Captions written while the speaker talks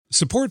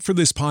Support for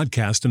this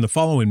podcast and the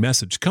following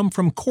message come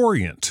from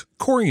Corient.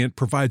 Corient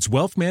provides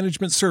wealth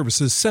management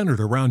services centered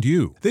around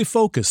you. They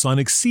focus on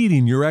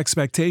exceeding your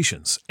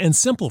expectations and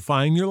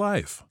simplifying your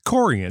life.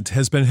 Corient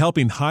has been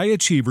helping high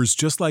achievers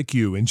just like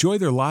you enjoy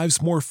their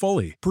lives more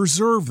fully,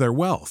 preserve their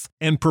wealth,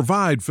 and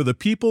provide for the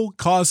people,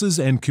 causes,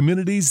 and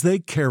communities they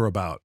care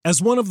about. As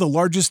one of the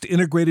largest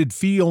integrated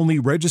fee-only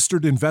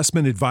registered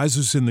investment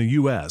advisors in the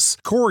U.S.,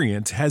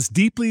 Corient has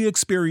deeply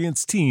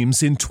experienced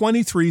teams in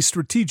 23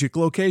 strategic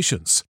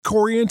locations.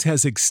 Corient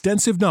has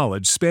extensive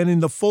knowledge spanning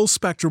the full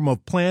spectrum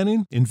of planning,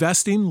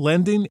 investing,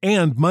 lending,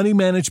 and money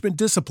management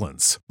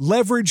disciplines.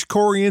 Leverage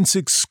Corient's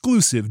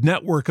exclusive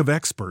network of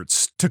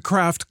experts to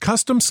craft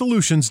custom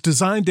solutions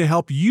designed to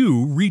help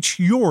you reach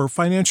your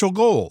financial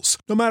goals,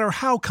 no matter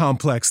how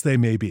complex they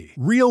may be.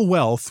 Real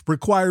wealth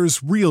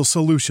requires real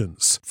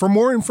solutions. For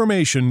more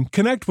information,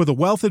 connect with a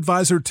wealth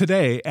advisor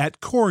today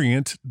at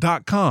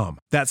Corient.com.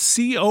 That's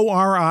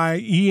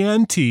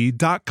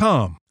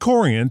Corient.com.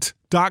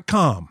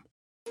 Corient.com.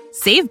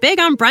 Save big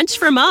on brunch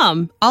for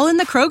mom, all in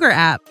the Kroger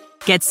app.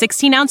 Get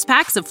 16-ounce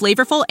packs of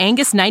flavorful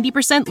Angus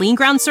 90% lean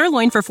ground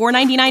sirloin for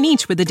 $4.99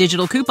 each with a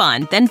digital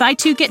coupon. Then buy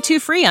 2, get 2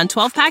 free on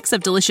 12 packs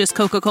of delicious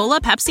Coca-Cola,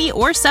 Pepsi,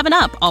 or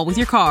 7-Up, all with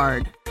your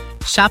card.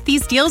 Shop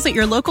these deals at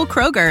your local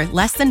Kroger,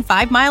 less than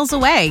 5 miles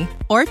away.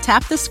 Or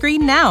tap the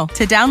screen now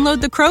to download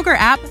the Kroger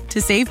app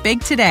to save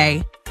big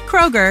today.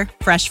 Kroger,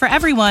 fresh for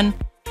everyone.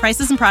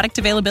 Prices and product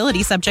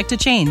availability subject to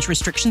change.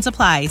 Restrictions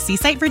apply. See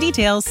site for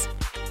details.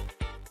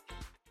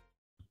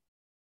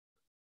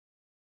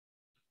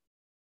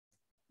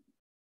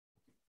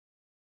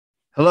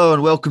 Hello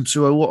and welcome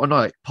to A What a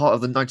Night, part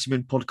of the 90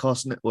 Min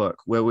Podcast Network,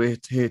 where we're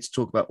here to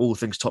talk about all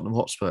things Tottenham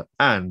Hotspur.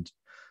 And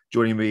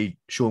joining me,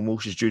 Sean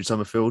Walsh, is Jude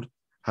Summerfield.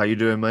 How you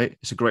doing, mate?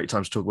 It's a great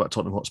time to talk about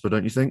Tottenham Hotspur,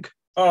 don't you think?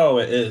 Oh,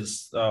 it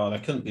is. Oh, there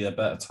couldn't be a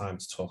better time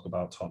to talk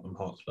about Tottenham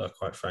Hotspur,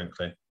 quite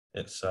frankly.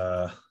 It's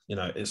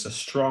it's a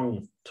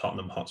strong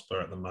Tottenham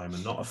Hotspur at the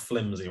moment, not a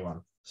flimsy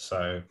one.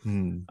 So,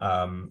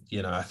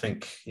 I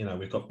think,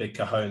 we've got big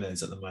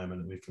cojones at the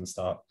moment. We can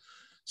start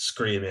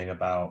screaming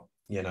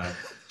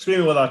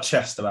screaming with our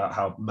chest about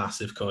how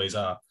massive Coys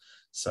are.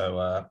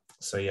 So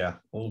yeah,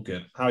 all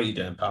good. How are you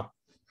doing, pal?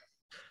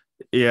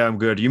 Yeah, I'm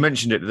good. You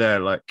mentioned it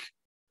there.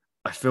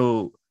 I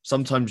feel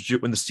sometimes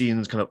when the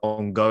season's kind of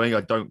ongoing,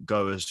 I don't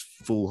go as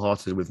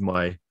full-hearted with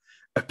my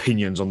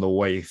opinions on the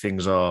way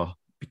things are,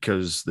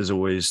 because there's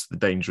always the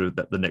danger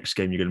that the next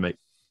game you're going to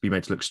be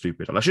made to look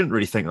stupid. And I shouldn't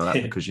really think like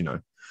that because,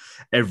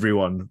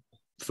 everyone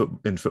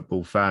in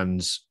football,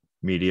 fans,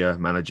 media,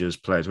 managers,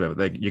 players,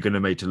 whatever, you're going to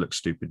be made to look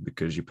stupid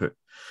because you put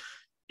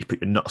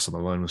your nuts on the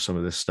line with some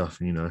of this stuff,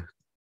 and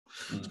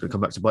it's going to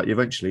come back to bite you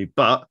eventually.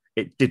 But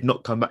it did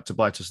not come back to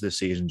bite us this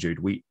season, Jude.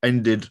 We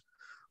ended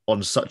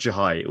on such a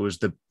high. It was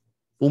the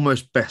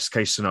almost best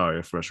case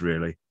scenario for us,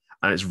 really,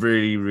 and it's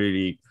really,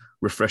 really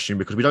refreshing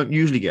because we don't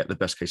usually get the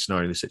best case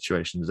scenario in these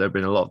situations. There have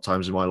been a lot of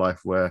times in my life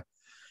where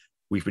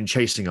we've been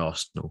chasing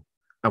Arsenal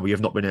and we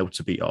have not been able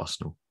to beat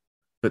Arsenal.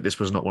 But this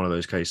was not one of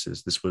those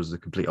cases. This was the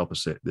complete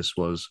opposite. This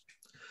was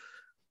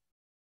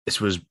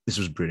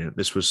brilliant.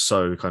 This was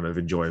so kind of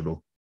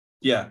enjoyable.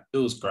 Yeah, it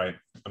was great.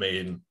 I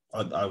mean,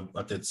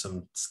 I did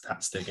some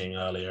stats digging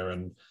earlier,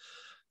 and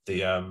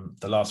the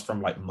last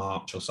from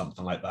March or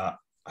something like that,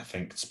 I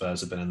think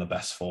Spurs have been in the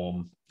best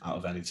form out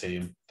of any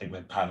team. I think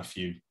they've had a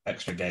few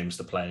extra games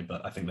to play,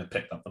 but I think they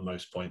picked up the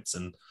most points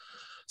in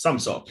some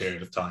sort of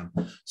period of time.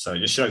 So it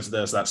just shows that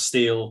there's that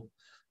steel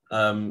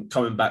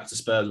coming back to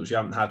Spurs, which we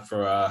haven't had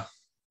for a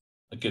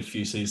good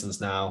few seasons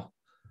now.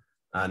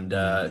 And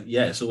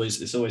it's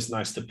always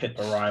nice to pip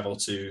a rival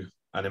to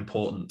an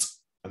important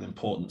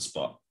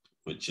spot,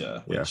 which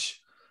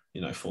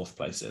fourth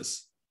place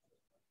is.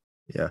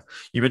 Yeah,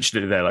 you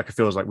mentioned it there. It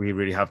feels like we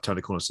really have turned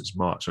a corner since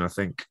March. And I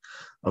think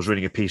I was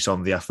reading a piece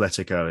on The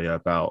Athletic earlier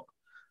about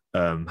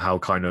how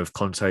kind of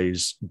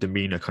Conte's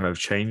demeanour kind of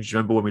changed.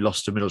 Remember when we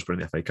lost to Middlesbrough in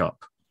the FA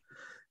Cup?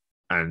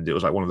 And it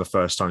was one of the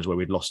first times where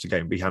we'd lost a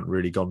game, but he hadn't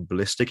really gone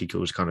ballistic. He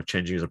was kind of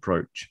changing his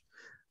approach.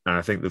 And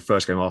I think the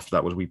first game after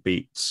that was we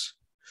beat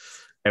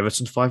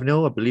Everton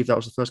 5-0. I believe that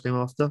was the first game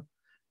after.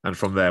 And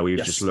from there,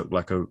 we've just looked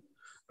like a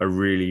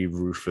really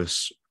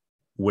ruthless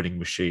winning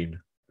machine.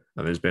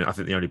 And there's been, I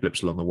think the only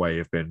blips along the way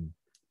have been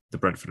the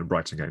Brentford and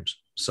Brighton games.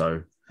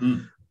 So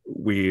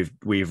we've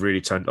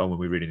really turned on when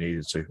we really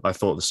needed to. I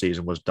thought the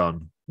season was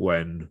done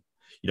when,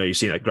 you've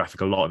seen that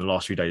graphic a lot in the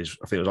last few days.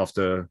 I think it was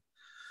after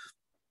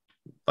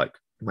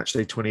match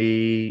day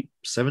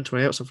 27,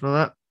 28, something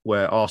like that,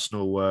 where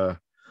Arsenal were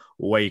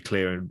way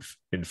clear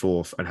in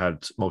fourth and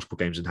had multiple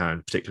games in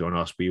hand, particularly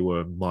on us. We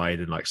were mired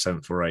in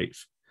 7th or 8th,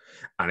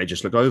 and it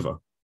just looked over. And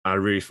I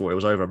really thought it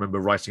was over. I remember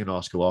writing an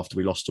article after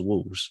we lost to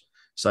Wolves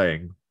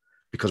saying,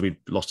 because we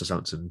lost to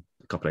Southampton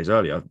a couple of days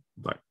earlier,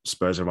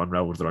 Spurs have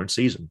unraveled their own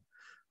season.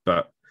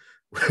 But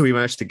we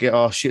managed to get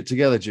our shit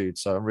together, Jude,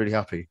 so I'm really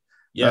happy.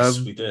 Yes,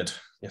 we did.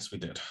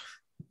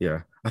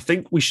 Yeah. I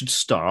think we should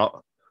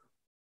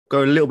go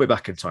a little bit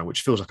back in time,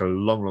 which feels like a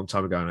long, long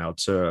time ago now,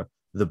 to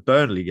the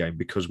Burnley game,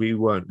 because we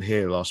weren't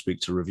here last week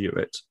to review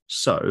it.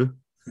 So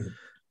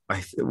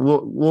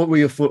what were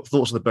your thoughts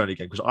on the Burnley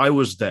game? Because I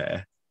was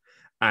there,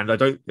 and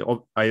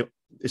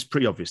it's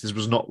pretty obvious this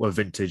was not a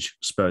vintage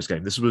Spurs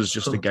game. This was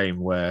just a game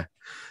where,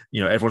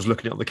 everyone's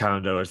looking at the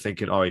calendar and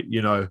thinking,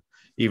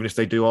 even if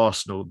they do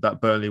Arsenal,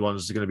 that Burnley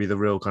one's going to be the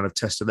real kind of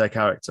test of their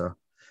character.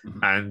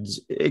 Mm-hmm. And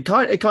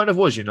it kind of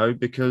was,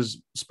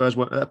 because Spurs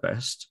weren't at their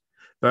best.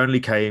 Burnley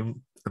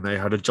came and they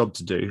had a job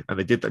to do, and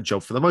they did that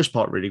job for the most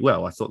part really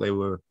well. I thought they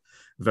were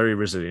very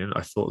resilient.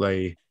 I thought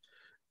they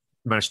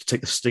managed to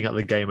take the sting out of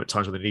the game at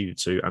times when they needed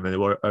to, and then they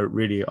were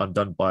really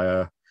undone by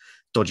a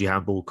dodgy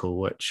handball call,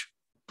 which,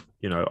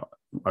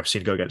 I've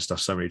seen go against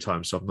us so many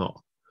times, so I'm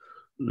not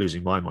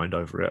losing my mind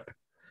over it.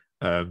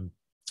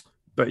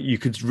 But you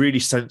could really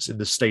sense in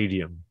the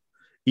stadium,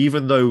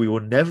 even though we were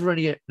never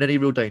in any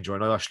real danger. I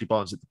know Ashley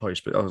Barnes hit the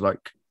post, but I was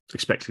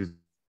expecting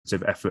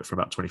effort from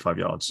about 25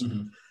 yards.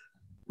 Mm-hmm.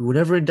 We were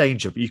never in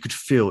danger, but you could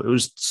feel it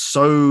was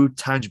so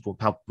tangible and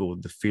palpable,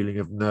 the feeling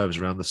of nerves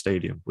around the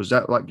stadium. Was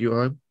that like you at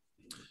home?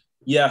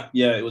 Yeah,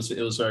 it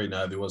was very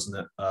nervy, wasn't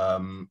it?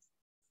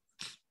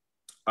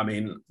 I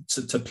mean,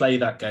 to play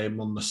that game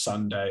on the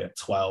Sunday at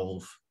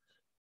 12,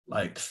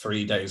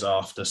 3 days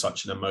after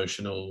such an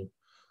emotional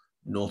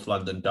North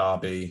London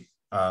derby,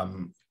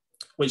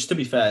 which, to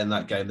be fair, in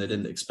that game, they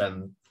didn't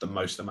expend the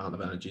most amount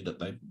of energy that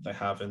they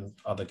have in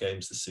other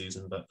games this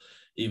season. But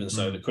even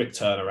so, the quick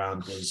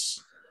turnaround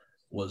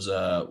was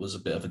a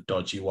bit of a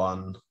dodgy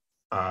one.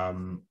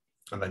 And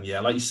then,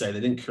 like you say,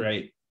 they didn't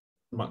create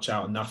much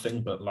out of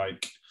nothing, but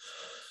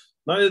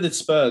neither did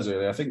Spurs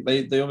really. I think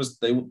they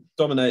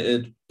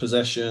dominated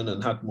possession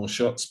and had more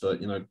shots, but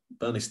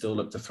Burnley still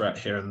looked a threat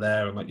here and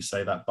there. And like you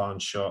say, that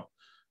Barnes shot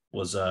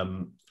was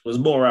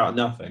more out of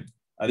nothing.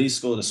 And he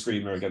scored a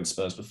screamer against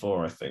Spurs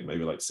before, I think,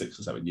 maybe 6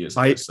 or 7 years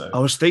ago. I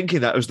was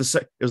thinking that it was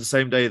the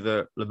same day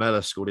that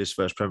Lamela scored his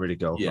first Premier League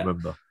goal. Yeah. I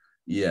remember.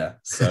 Yeah,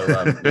 so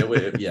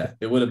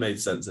it would have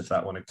made sense if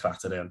that one had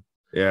clattered in.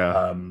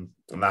 Yeah, and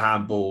the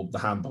handball.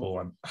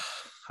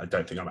 I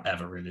don't think I'm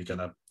ever really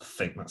gonna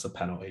think that's a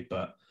penalty,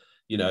 but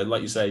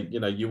like you say,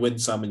 you win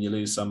some and you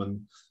lose some,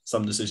 and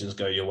some decisions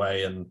go your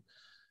way. And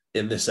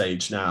in this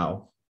age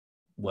now,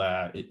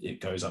 where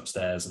it goes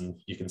upstairs and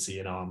you can see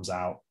an arms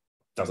out,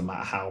 doesn't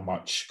matter how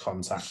much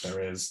contact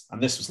there is.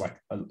 And this was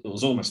it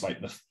was almost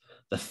like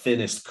the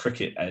thinnest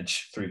cricket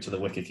edge through to the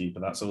wicketkeeper.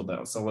 That's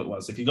all it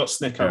was. If you got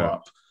Snicko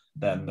up,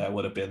 then there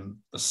would have been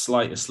the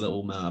slightest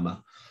little murmur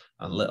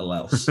and little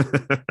else.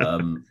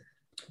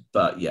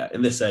 But yeah,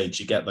 in this age,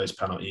 you get those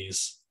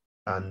penalties,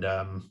 and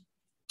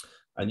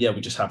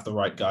we just have the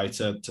right guy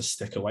to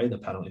stick away the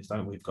penalties,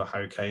 don't we? We've got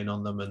Harry Kane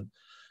on them, and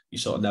you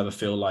sort of never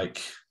feel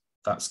like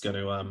that's going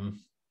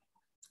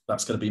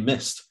to be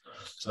missed.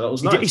 So that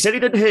was nice. He said he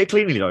didn't hit it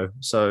cleanly though,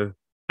 so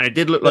and it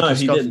did look like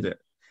he scuffed it.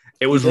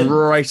 It was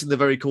right in the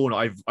very corner.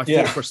 I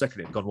thought for a second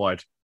it had gone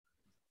wide.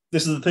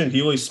 This is the thing;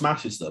 he always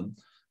smashes them,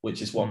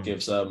 which is what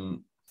gives the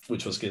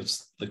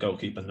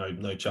goalkeeper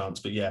no chance.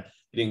 But yeah,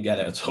 he didn't get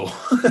it at all.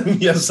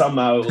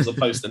 Somehow it was a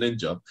post and in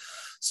job.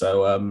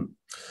 So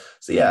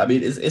yeah, I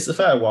mean, it's a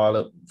fair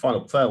while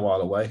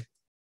away,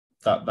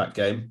 that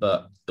game.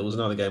 But there was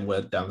another game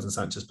where Downs and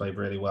Sanchez played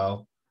really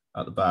well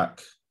at the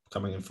back,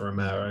 coming in for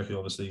Romero, who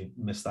obviously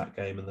missed that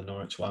game in the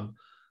Norwich one.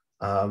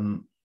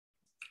 And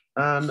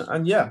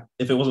yeah,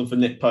 if it wasn't for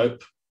Nick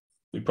Pope,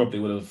 we probably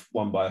would have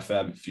won by a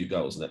fair few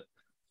goals, and it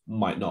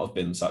might not have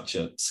been such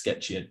a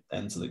sketchy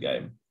end to the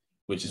game,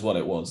 which is what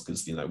it was,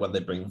 because when they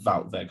bring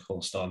Wout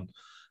Weghorst on,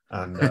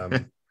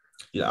 and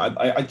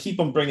I keep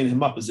on bringing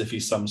him up as if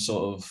he's some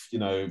sort of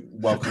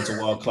welcome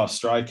to world class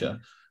striker,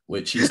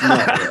 which he's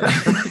not.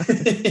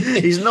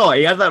 He's not.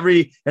 He had a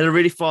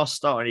really fast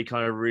start, and he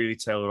kind of really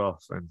tailed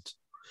off, and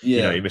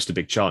he missed a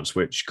big chance,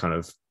 which kind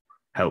of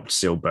helped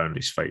seal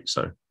Burnley's fate.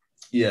 So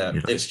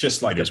it's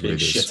just like a big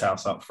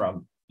shithouse up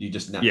front. You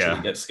just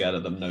naturally get scared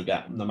of them, no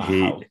matter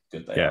how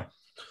good they are.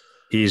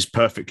 He's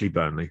perfectly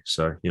Burnley,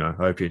 so I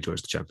hope he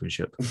enjoys the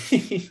championship.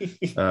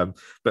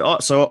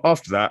 But so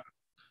after that,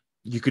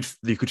 you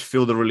could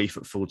feel the relief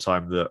at full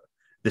time that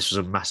this was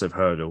a massive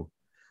hurdle,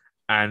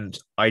 and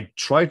I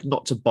tried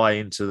not to buy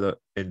into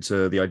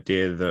the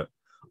idea that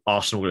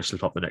Arsenal were going to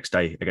slip up the next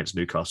day against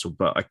Newcastle,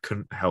 but I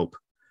couldn't help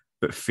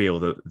but feel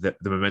that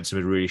the momentum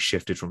had really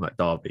shifted from that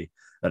derby,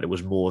 that it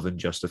was more than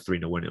just a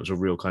 3-0 win. It was a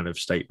real kind of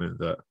statement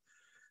that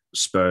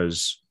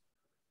Spurs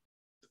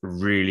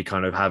really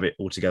kind of have it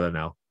all together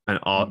now. And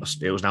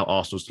it was now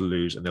Arsenal's to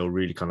lose, and they were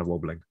really kind of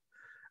wobbling.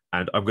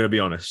 And I'm going to be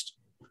honest,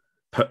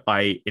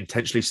 I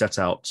intentionally set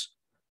out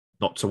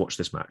not to watch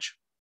this match.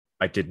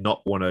 I did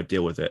not want to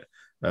deal with it.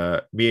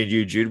 Me and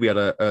you, Jude, we had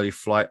an early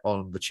flight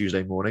on the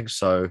Tuesday morning.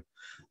 So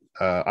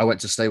I went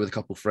to stay with a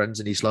couple of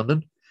friends in East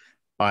London.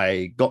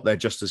 I got there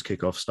just as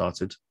kickoff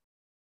started,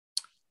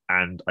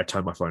 and I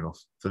turned my phone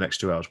off for the next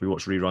 2 hours. We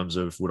watched reruns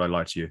of Would I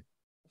Lie to You?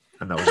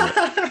 And that was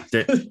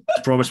it.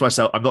 Promised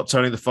myself I'm not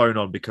turning the phone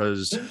on,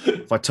 because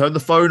if I turn the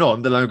phone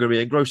on, then I'm going to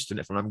be engrossed in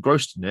it. If I'm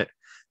engrossed in it,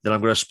 then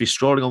I'm going to be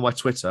scrolling on my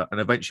Twitter,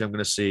 and eventually I'm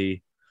going to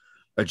see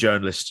a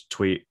journalist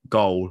tweet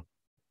goal,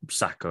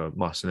 Saka,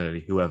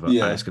 Martinelli, whoever, and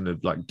it's going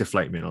to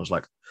deflate me. And I was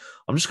like,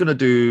 I'm just going to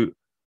do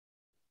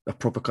a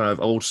proper kind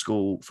of old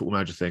school Football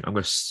Manager thing. I'm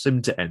going to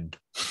sim to end.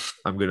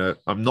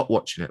 I'm not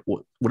watching it.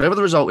 Whatever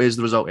the result is,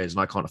 and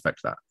I can't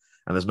affect that.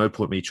 And there's no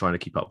point me trying to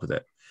keep up with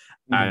it.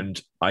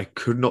 And I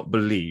could not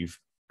believe,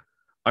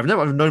 I've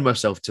never known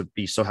myself to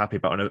be so happy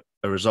about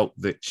a result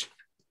that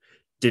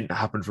didn't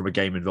happen from a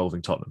game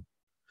involving Tottenham.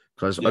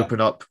 Because I just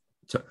opened up,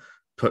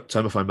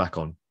 turn my phone back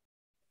on,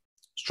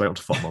 straight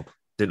onto FOTMob.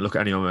 Didn't look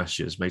at any of my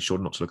messages, made sure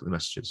not to look at the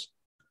messages.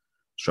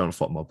 Straight on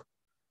FOTMob.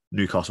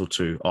 Newcastle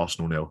 2,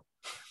 Arsenal 0.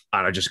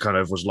 And I just kind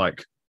of was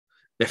like,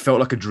 it felt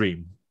like a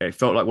dream. It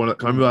felt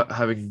like I remember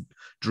having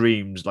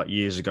dreams like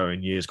years ago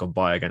and years gone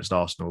by against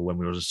Arsenal when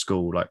we were at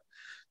school, like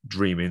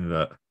dreaming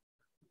that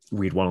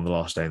we'd won on the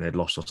last day and they'd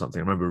lost or something.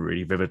 I remember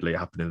really vividly it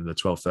happened in the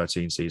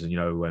 12-13 season,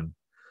 when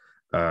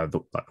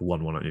the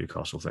 1-1 at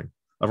Newcastle thing.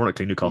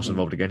 Ironically, Newcastle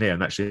involved again here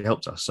and actually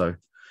helped us. So,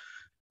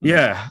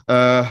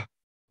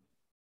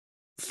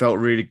 felt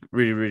really,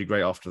 really, really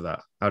great after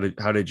that.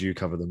 How did you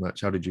cover the match?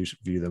 How did you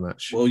view the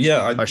match? Well,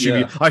 yeah, I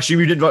assume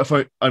you didn't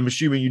phone. I'm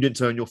assuming you didn't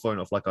turn your phone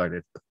off like I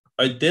did.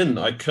 I didn't.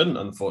 I couldn't,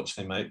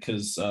 unfortunately, mate,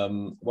 because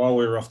while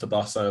we were off to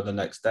Barcelona the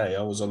next day,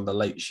 I was on the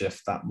late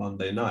shift that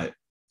Monday night.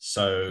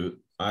 So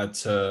I had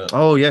to...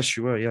 Oh, yes,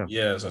 you were, yeah.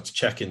 Yeah, so I had to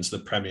check into the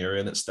Premier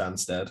Inn at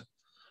Stansted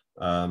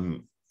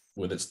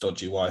with its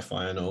dodgy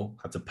Wi-Fi and all.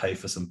 Had to pay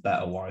for some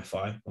better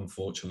Wi-Fi,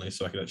 unfortunately,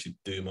 so I could actually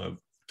do my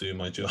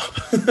job.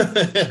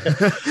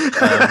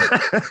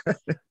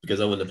 Because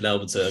I wouldn't have been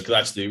able to... Because I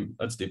had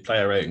to do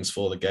player ratings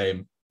for the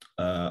game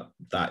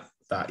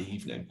that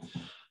evening.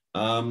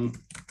 And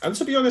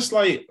to be honest,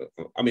 I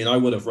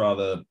would have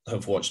rather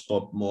have watched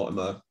Bob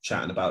Mortimer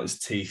chatting about his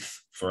teeth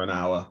for an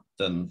hour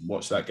than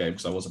watch that game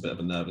because I was a bit of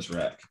a nervous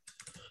wreck.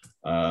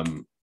 But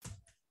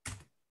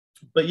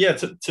yeah,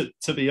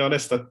 to be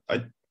honest,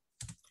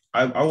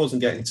 I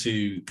wasn't getting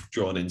too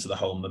drawn into the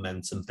whole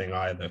momentum thing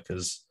either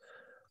because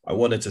I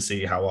wanted to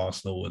see how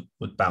Arsenal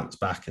would bounce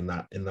back in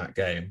that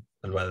game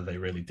and whether they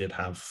really did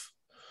have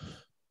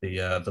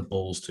the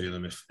balls to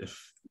them if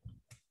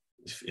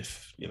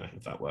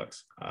that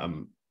works.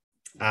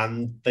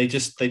 And they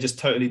just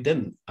totally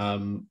didn't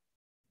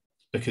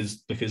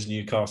because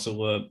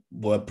Newcastle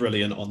were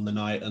brilliant on the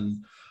night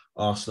and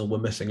Arsenal were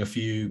missing a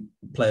few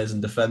players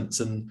in defence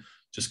and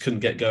just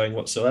couldn't get going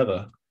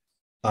whatsoever.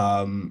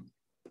 So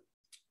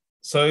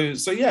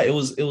yeah, it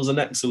was an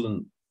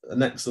excellent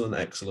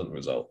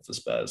result for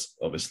Spurs,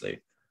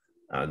 obviously,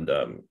 and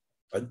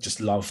I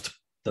just loved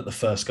that the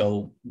first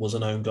goal was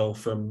an own goal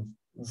from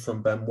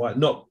Ben White,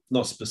 not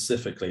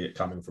specifically it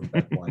coming from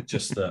Ben White,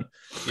 just that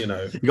you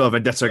got a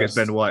vendetta against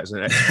Ben White as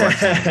an ex.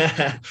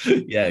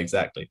 Yeah,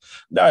 exactly.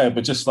 No,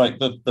 but just like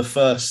the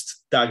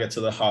first dagger to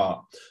the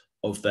heart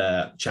of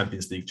their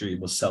Champions League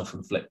dream was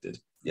self-inflicted.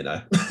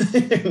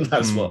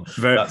 That's what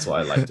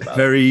I liked about it.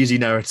 Very easy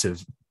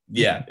narrative.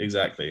 Yeah,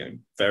 exactly.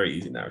 Very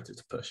easy narrative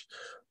to push.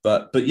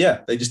 But yeah,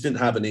 they just didn't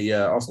have any.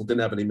 Arsenal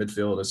didn't have any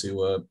midfielders who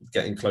were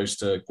getting close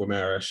to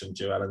Guimaraes and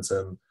Joe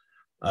Allenton.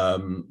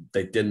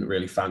 They didn't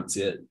really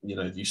fancy it.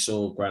 You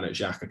saw Granit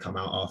Xhaka come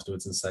out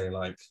afterwards and say,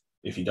 like,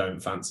 if you don't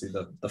fancy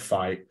the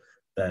fight,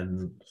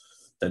 then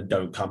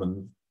don't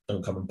come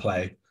and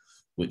play.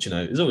 Which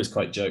is always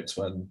quite jokes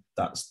when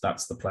that's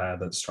the player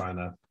that's trying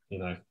to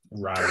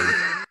rally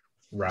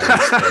and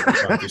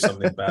try and do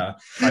something better.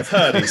 I've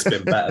heard he's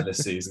been better this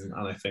season,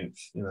 and I think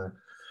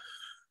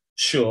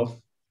sure,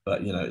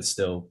 but it's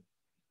still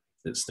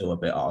a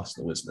bit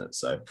Arsenal, isn't it?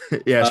 So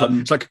yeah,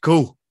 it's like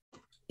cool.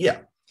 Yeah.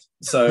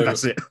 So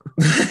that's it.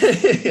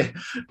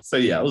 So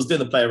yeah, I was doing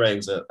the player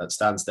ratings at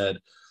Stansted.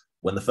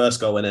 When the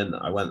first goal went in,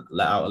 I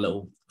let out a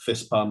little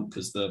fist pump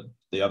because the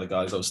other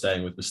guys I was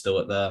staying with were still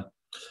at their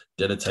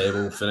dinner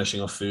table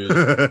finishing off food.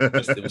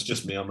 It was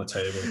just me on the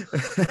table.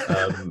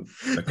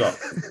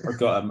 I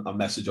got a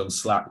message on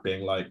Slack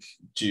being like,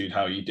 "Jude,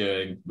 how are you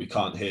doing? We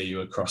can't hear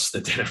you across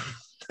the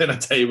dinner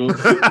table."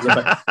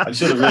 I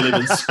should have really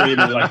been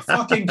screaming like,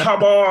 "Fucking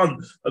come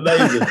on!"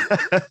 Amazing.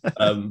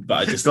 But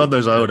I just God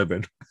knows I would have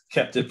been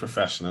kept it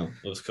professional,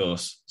 of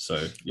course.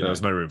 So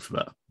there's no room for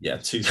that. Yeah,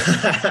 2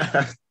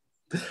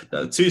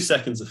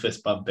 seconds of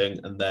fist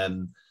bumping, and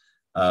then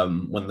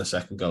when the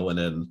second goal went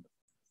in,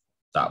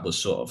 that was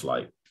sort of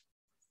like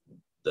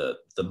the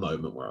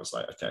moment where I was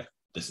like, okay,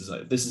 this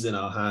is in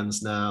our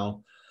hands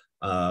now.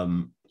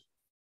 And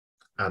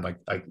I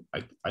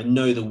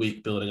know the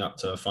week building up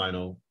to a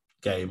final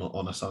game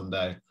on a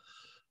Sunday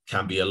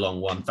can be a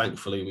long one.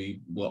 Thankfully,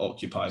 we were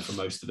occupied for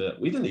most of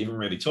it. We didn't even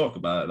really talk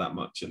about it that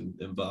much in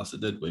Barca,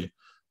 did we?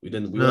 We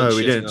weren't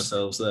shitting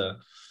ourselves there,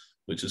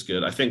 which is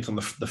good. I think on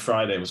the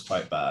Friday was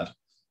quite bad,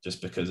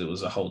 just because it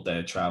was a whole day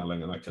of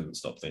traveling and I couldn't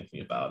stop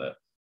thinking about it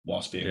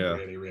whilst being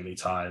really, really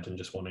tired and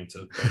just wanting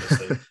to go to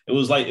sleep. It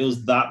was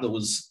that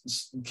was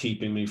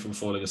keeping me from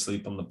falling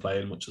asleep on the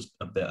plane, which was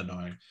a bit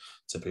annoying,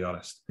 to be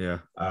honest. Yeah.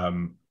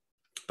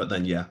 But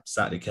then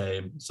Saturday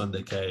came,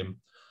 Sunday came,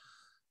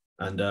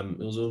 and it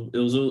was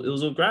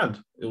all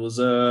grand. It was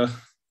the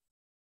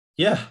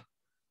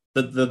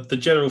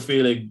general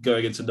feeling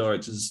going into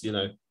Norwich is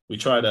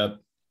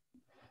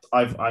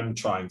I'm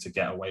trying to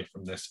get away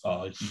from this.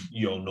 Oh,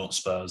 you're not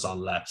Spurs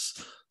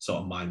unless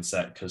sort of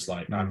mindset because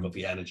like I haven't got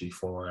the energy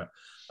for it.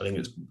 I think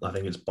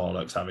it's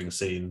bollocks having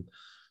seen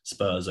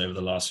Spurs over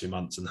the last few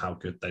months and how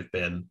good they've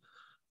been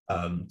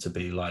to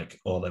be like,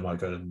 oh, they might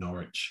go to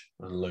Norwich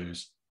and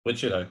lose,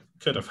 which, you know,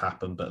 could have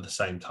happened, but at the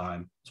same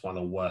time, it's one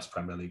of the worst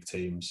Premier League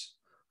teams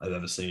I've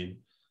ever seen.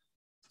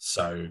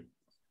 So,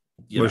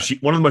 one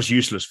of the most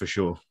useless for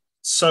sure.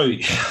 So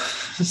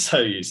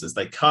useless.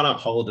 They cannot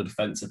hold a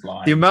defensive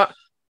line. The amount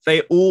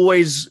they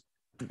always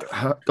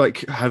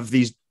have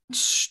these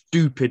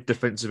stupid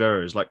defensive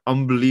errors, like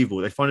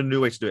unbelievable. They find a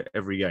new way to do it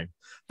every game.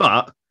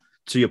 But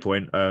to your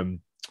point,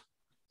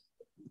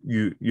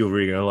 you're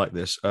really going to like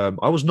this. I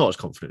was not as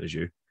confident as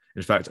you.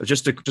 In fact,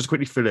 just to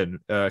quickly fill in,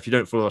 if you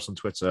don't follow us on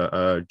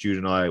Twitter, Jude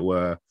and I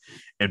were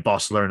in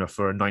Barcelona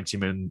for a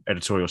 90-minute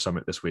editorial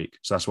summit this week.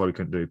 So that's why we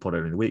couldn't do a pod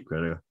in the week. We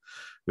had a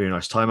really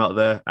nice time out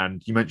there.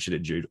 And you mentioned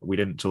it, Jude. We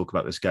didn't talk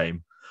about this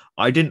game.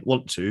 I didn't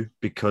want to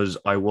because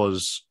I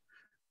was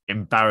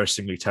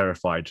embarrassingly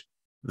terrified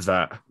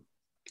that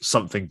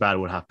something bad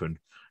would happen,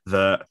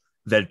 that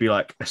there'd be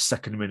like a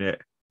second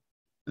minute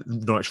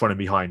Norwich running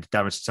behind.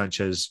 Davinson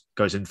Sanchez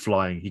goes in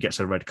flying. He gets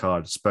a red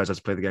card. Spurs has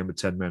to play the game with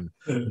 10 men.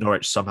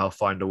 Norwich somehow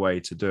find a way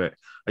to do it.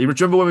 You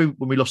remember when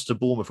we lost to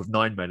Bournemouth with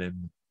 9 men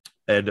in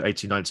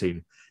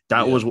 18-19?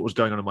 That was what was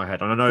going on in my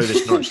head. And I know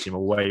this Norwich team are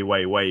way,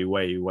 way, way,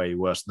 way, way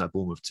worse than that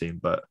Bournemouth team,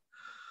 but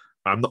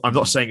I'm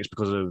not saying it's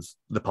because of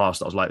the past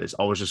that I was like this.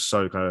 I was just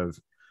so kind of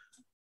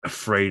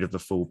afraid of the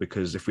fall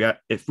because if we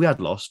had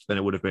lost, then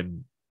it would have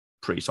been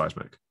pretty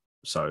seismic.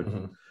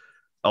 So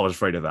I was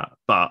afraid of that.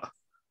 But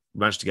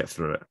managed to get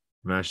through it.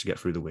 Managed to get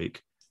through the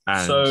week.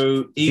 And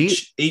so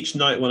each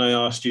night when I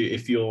asked you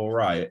if you're all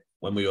right,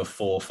 when we were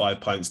 4 or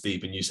 5 pints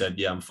deep and you said,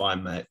 yeah, I'm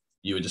fine, mate,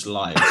 you were just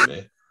lying to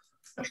me.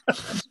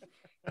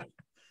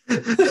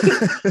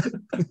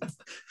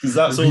 Because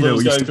that's all that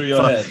was going through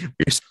your head.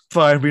 It's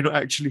fine, we're not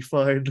actually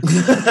fine.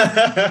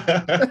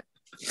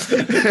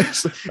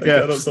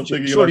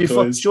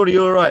 Surely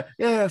you're all right.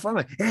 Yeah, fine,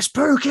 mate. It's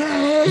Pookie!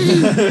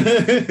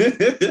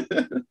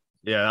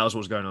 Yeah, that was what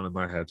was going on in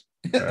my head.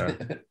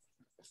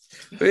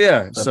 But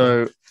yeah,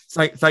 so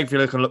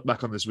thankfully I can look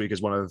back on this week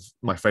as one of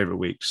my favourite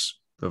weeks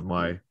of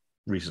my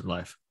recent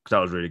life because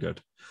that was really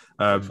good.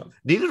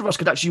 Neither of us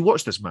could actually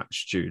watch this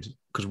match, Jude,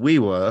 because we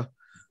were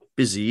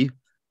busy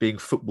being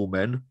football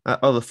men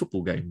at other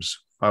football games.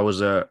 I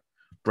was at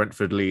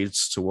Brentford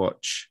Leeds to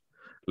watch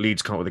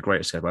Leeds come up with a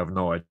great escape. I have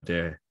no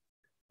idea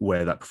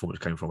where that performance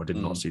came from. I did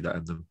not see that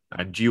in them.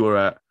 And you were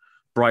at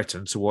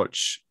Brighton to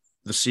watch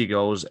the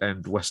Seagulls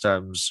and West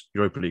Ham's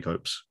Europa League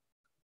hopes.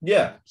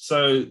 Yeah,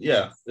 so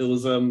yeah, it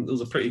was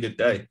a pretty good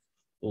day,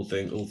 all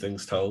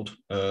things told.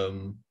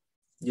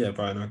 Yeah,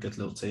 Brian are a good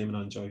little team, and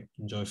I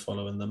enjoy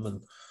following them.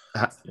 And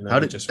you know, how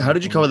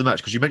did you cover the match?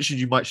 Because you mentioned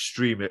you might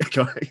stream it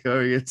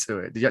going into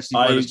it. Did you actually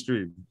find a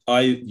stream?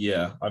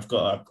 I've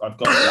got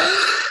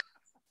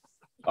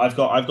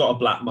a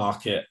black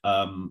market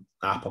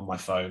app on my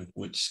phone,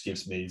 which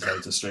gives me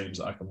loads of streams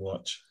that I can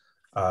watch.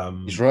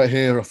 He's right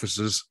here,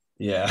 officers.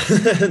 Yeah,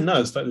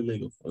 no, it's totally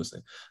legal,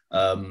 obviously.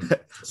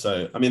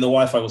 So, I mean, the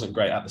Wi-Fi wasn't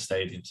great at the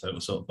stadium, so it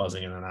was sort of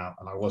buzzing in and out,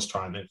 and I was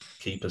trying to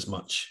keep as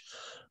much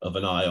of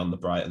an eye on the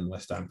Brighton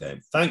West Ham game.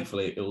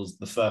 Thankfully, it was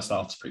the first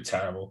half was pretty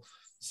terrible,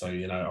 so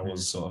you know I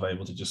was sort of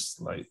able to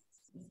just like,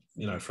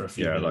 you know, for a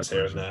few minutes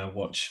here and there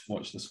watch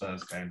the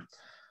Spurs game.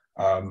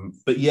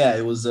 But yeah,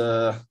 it was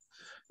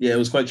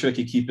quite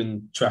tricky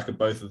keeping track of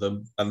both of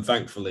them, and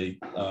thankfully,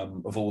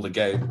 of all the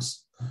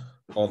games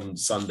on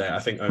Sunday, I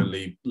think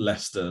only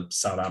Leicester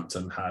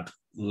Southampton had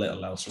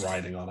little else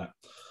riding on it.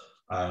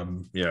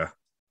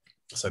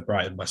 So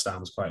Brighton West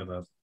Ham was quite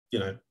a, you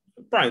know,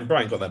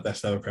 Brighton got their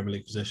best ever Premier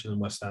League position and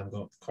West Ham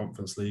got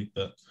Conference League,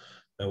 but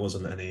there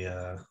wasn't any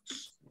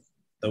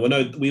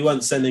we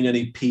weren't sending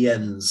any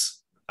PNs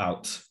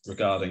out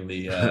regarding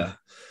the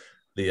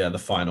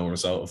final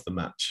result of the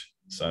match.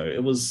 So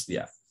it was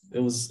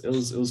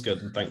good,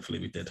 and thankfully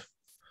we did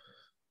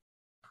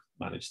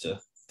manage to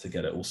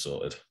get it all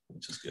sorted,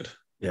 which is good.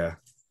 Yeah,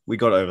 we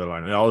got over the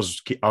line. I was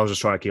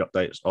just trying to keep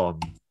updates on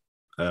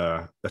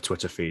the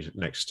Twitter feed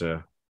next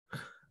to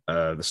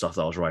the stuff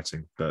that I was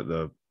writing. But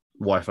the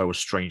Wi-Fi was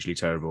strangely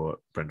terrible at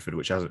Brentford,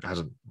 which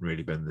hasn't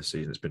really been this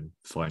season. It's been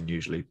fine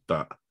usually,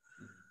 but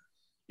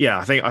yeah,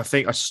 I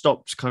think I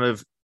stopped kind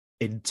of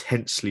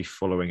intensely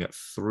following at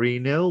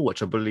 3-0,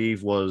 which I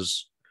believe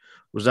was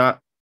that.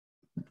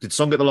 Did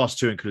Son get the last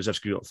two and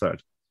Kulusevski got the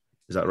third?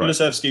 Is that right?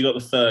 Kulusevski got the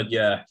third,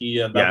 yeah.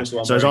 That was the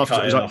one where he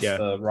cut it off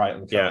the right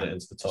and cut it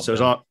into the top. So it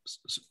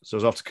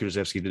was after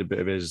Kulusevski did a bit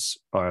of his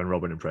Iron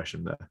Robin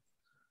impression there.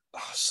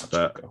 Oh, such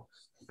a goal.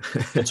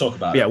 We'll talk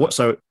about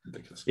it.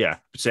 Yeah,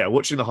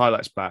 watching the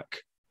highlights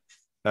back,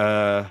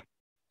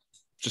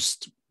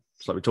 just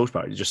like we talked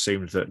about, it just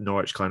seemed that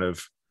Norwich kind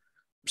of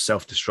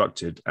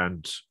self-destructed,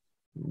 and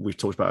we've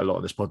talked about a lot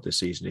of this pod this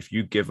season. If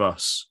you give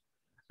us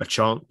a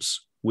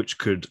chance, which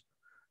could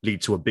lead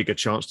to a bigger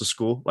chance to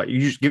score, like you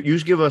just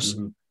give us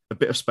a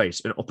bit of space,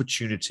 an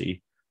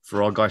opportunity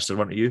for our guys to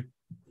run at you,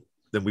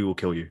 then we will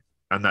kill you.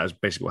 And that is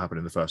basically what happened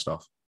in the first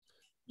half.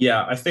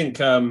 Yeah, I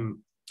think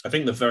I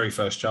think the very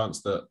first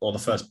chance the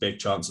first big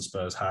chance the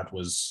Spurs had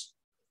was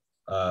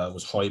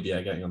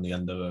Højbjerg getting on the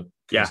end of a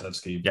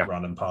Kulusevski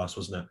run and pass,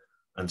 wasn't it?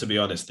 And to be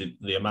honest,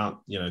 the amount,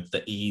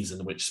 the ease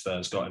in which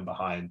Spurs got in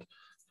behind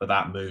for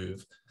that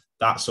move,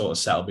 that sort of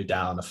settled me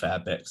down a fair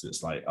bit. Because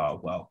it's like, oh,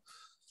 well,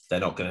 they're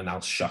not going to now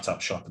shut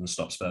up shop and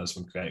stop Spurs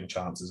from creating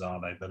chances, are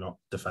they? They're not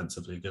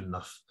defensively good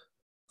enough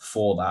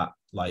for that.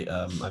 Like,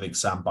 I think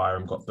Sam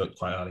Byram got booked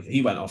quite early.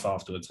 He went off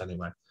afterwards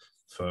anyway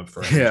for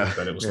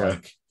but it was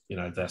like,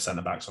 their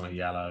centre-backs on a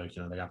yellow,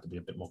 they have to be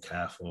a bit more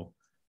careful.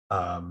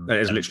 It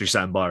is literally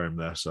Sam Byram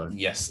there, so.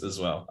 Yes, as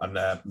well. And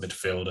their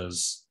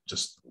midfielders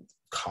just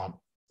can't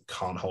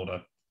hold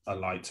a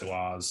light to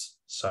ours.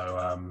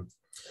 So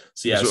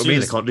yeah. That's what I mean,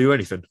 they can't do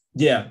anything.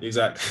 Yeah,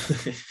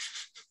 exactly.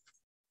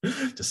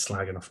 Just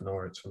slagging off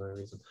Norwich for no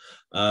reason.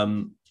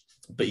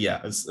 But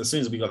yeah, as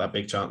soon as we got that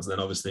big chance, then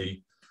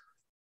obviously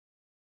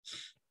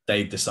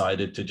they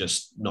decided to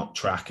just not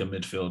track a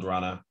midfield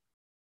runner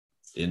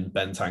in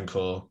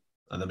Bentancur,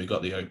 and then we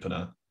got the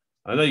opener.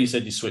 I know you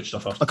said you switched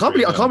off after. I can't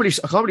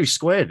believe he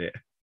squared it.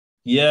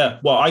 Yeah,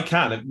 well, I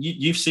can.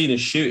 You've seen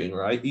his shooting,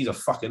 right? He's a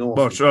fucking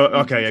awesome. Well,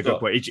 okay, yeah, good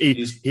point.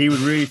 He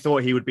really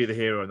thought he would be the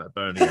hero in that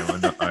Burnley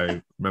game.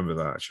 I remember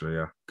that, actually.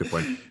 Yeah, good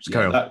point.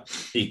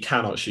 He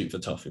cannot shoot for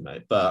toffee,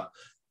 mate. But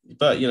he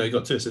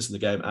got 2 assists in the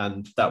game,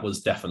 and that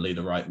was definitely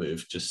the right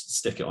move. Just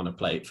stick it on a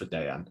plate for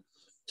Dejan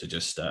to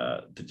just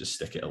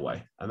stick it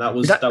away, and that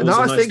was. That was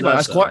now I think about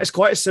it, it's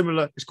quite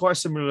similar. It's quite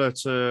similar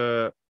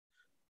to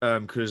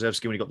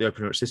Kulusevski when he got the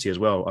opener at City as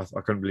well.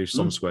 I couldn't believe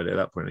Son squared it at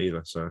that point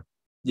either. So.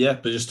 Yeah,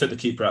 but just took the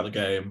keeper out of the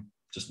game.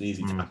 Just an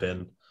easy tap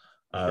in.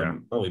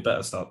 We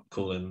better start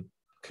calling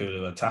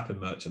Kulu a tapping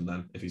merchant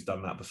then, if he's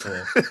done that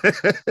before.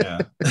 Yeah,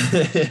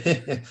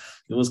 it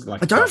was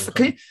like.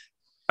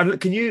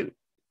 Can you?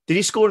 Did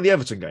he score in the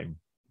Everton game?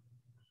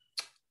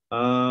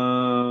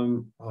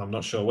 I'm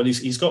not sure. Well,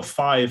 he's got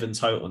 5 in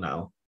total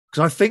now.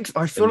 Because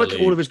I feel like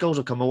all of his goals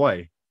have come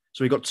away.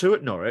 So he got 2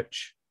 at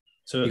Norwich.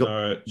 2 at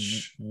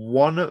Norwich.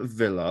 1 at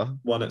Villa.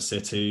 1 at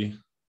City.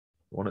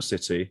 1 at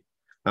City.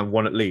 And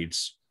 1 at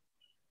Leeds.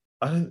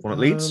 One at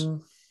Leeds.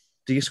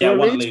 Did he score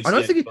at Leeds? I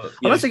don't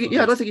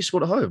think he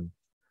scored at home.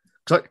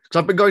 Because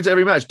I've been going to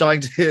every match,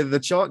 dying to hear the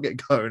chant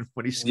get going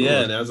when he scored.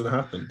 Yeah, it hasn't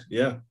happened.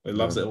 Yeah, he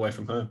loves it away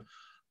from home.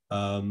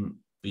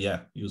 But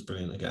yeah, he was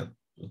brilliant again.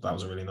 That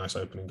was a really nice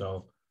opening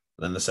goal.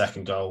 And then the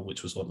second goal,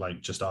 which was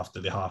just after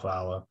the half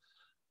hour.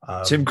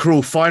 Tim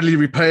Krul finally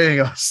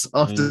repaying us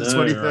after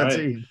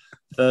 2013. Right?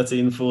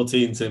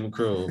 13-14 Tim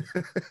Krul.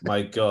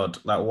 My God,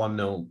 that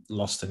 1-0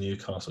 loss to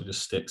Newcastle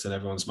just sticks in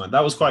everyone's mind.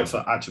 That was quite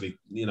fun. Actually,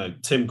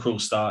 Tim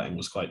Krul starting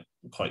was quite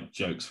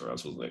jokes for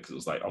us, wasn't it? Because it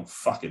was like, oh,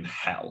 fucking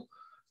hell.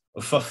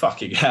 For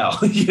fucking hell,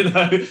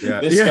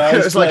 This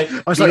guy's like,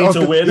 we need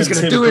to win. He's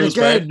going to do it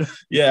again. Playing.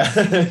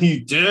 Yeah,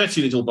 you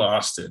dirty little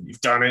bastard.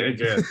 You've done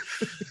it again.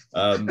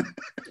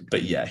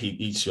 But yeah,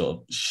 he sort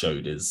of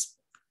showed his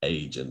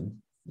age and,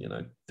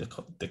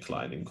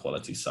 declining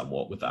quality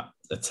somewhat with that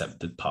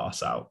attempted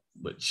pass out,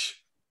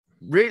 which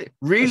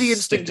really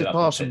instinctive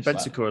pass from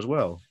Bentancur as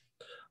well.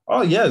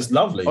 Oh yeah, it's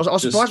lovely. I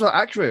was surprised how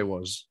accurate it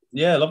was.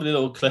 Yeah, lovely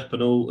little clip,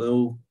 and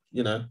all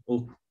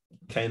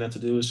Kane had to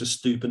do was just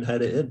stoop and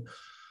head it in,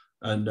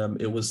 and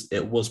it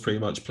was pretty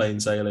much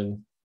plain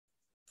sailing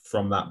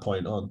from that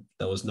point on.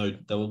 There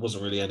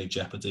wasn't really any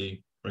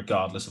jeopardy,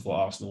 regardless of what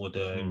Arsenal were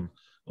doing.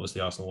 Obviously,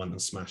 Arsenal went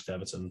and smashed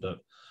Everton, but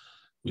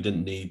we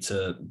didn't need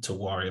to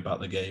worry about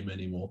the game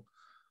anymore.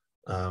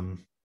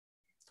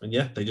 And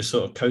yeah, they just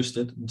sort of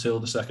coasted until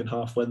the second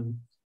half when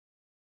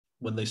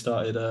they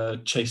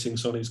started chasing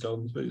Sonny's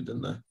golden boot,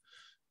 didn't they?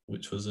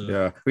 Which was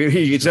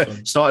he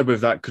started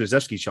with that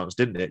Kulusevski chance,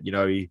 didn't it?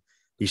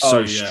 He's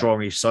so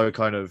strong. He's so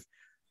kind of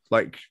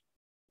like,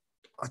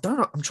 I don't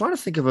know. I'm trying to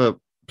think of a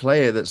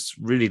player that's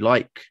really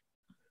like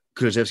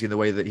Kulusevski in the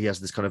way that he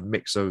has this kind of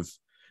mix of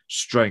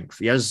strength.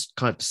 He has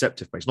kind of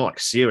deceptive pace, not like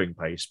searing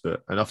pace,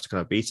 but enough to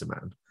kind of beat a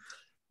man.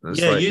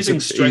 Using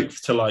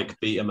strength to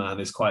beat a man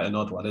is quite an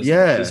odd one, isn't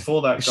it? Because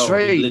for that goal,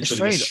 he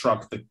literally just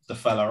shrugged the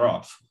fella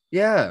off.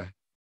 Yeah.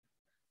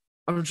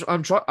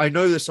 I'm trying. I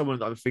know there's someone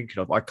that I'm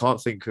thinking of. I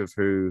can't think of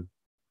who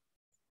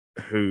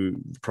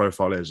the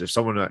profile is. If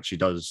someone actually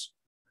does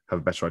have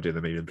a better idea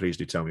than me, then please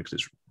do tell me, because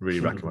it's really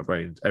racking my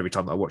brain every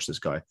time that I watch this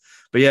guy.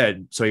 But yeah,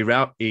 so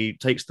he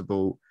takes the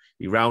ball,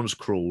 he rounds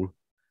Krul,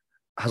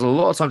 has a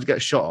lot of time to get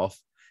a shot off,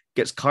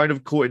 gets kind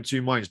of caught in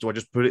 2 minds. Do I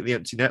just put it in the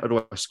empty net or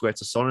do I square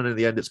to Son? And in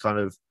the end, it's kind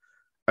of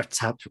a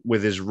tap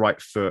with his right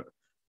foot,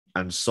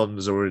 and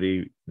Son's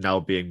already now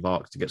being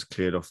marked and gets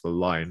cleared off the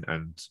line,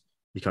 and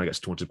he kind of gets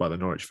taunted by the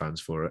Norwich fans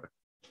for it.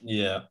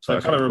 Yeah. So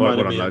it kind of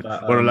reminded me of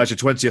that. When I'm allowed your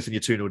 20th and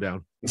you're 2-0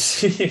 down.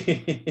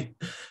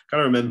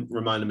 Kind of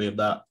reminded me of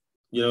that.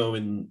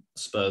 When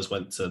Spurs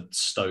went to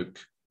Stoke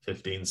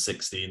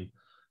 15-16,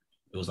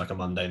 it was like a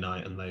Monday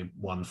night and they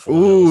won 4-0.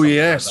 Oh,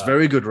 yes. Like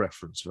very good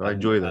reference. I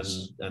enjoy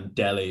this. And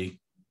Delhi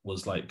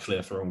was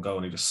clear for on goal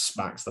and he just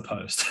smacks the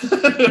post.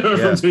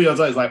 From 2 yards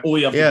out. It's like, all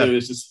you have to do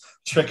is just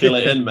trickle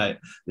it in, mate.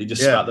 He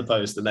just smacked the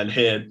post. And then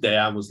here,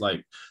 Dejan was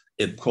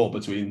caught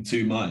between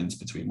 2 minds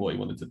between what he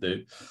wanted to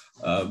do.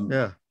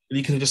 and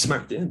he could have just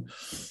smacked it in.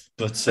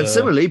 But And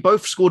similarly,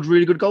 both scored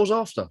really good goals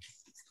after.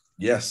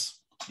 yes,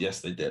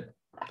 they did.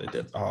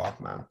 Oh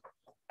man,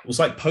 it was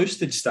like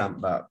postage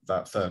stamp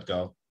that third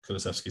goal,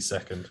 Kulusevski's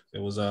second.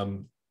 It was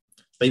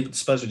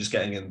Spurs were just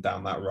getting in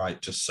down that right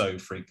just so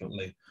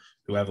frequently.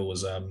 Whoever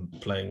was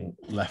playing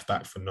left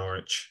back for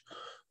Norwich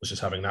was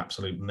just having an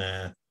absolute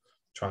mare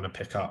trying to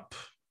pick up.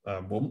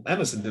 Well,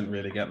 Emerson didn't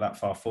really get that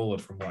far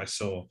forward from what I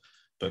saw,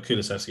 but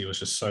Kulusevski was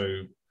just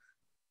so.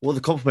 What are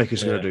the comp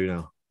makers going to do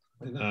now?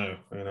 I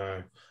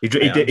know. He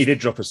did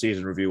drop a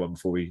season review one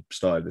before we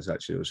started this,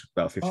 actually. It was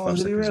about 55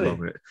 seconds really?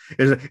 long.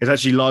 It's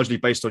actually largely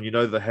based on,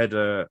 the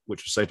header,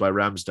 which was saved by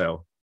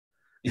Ramsdale.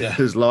 Yeah.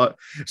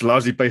 It's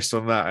largely based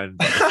on that and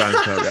the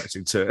fans are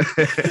reacting to it.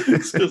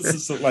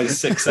 It's like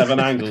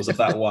 6-7 angles of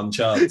that one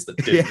chance that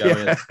did go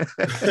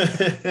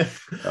in.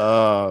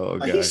 Oh,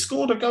 okay. He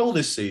scored a goal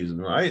this season,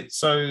 right?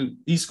 So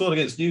he scored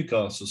against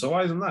Newcastle. So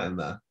why isn't that in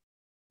there?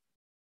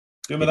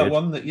 Do you remember that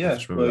one?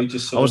 Where he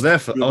just I was there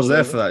for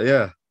that,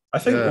 yeah. I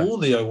think all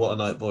the What a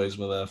Night boys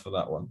were there for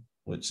that one,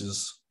 which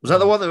is... Was that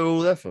the one that we were all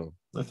there for?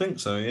 I think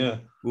so, yeah.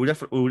 We were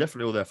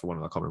definitely all there for one,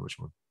 and I can't remember which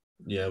one.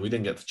 Yeah, we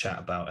didn't get to chat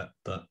about it,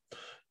 but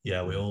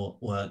yeah, we all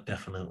were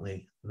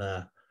definitely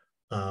there.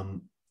 But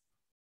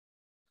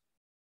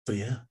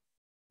yeah,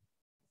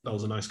 that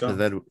was a nice goal. And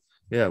then,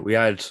 we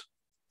had,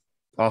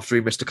 after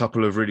he missed a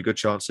couple of really good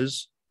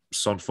chances,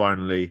 Son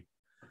finally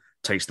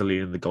takes the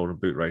lead in the Golden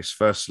Boot race.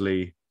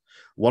 Firstly,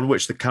 one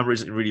which the camera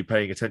isn't really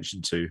paying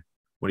attention to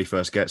when he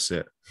first gets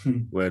it,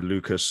 where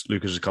Lucas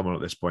has come on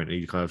at this point, and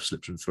he kind of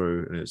slips him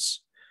through, and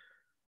it's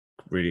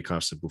really kind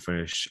of simple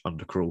finish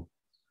under Krul.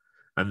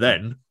 And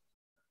then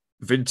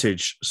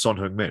vintage Son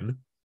Heung-min,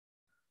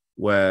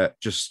 where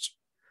just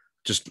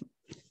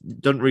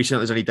doesn't really seem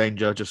like there's any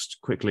danger,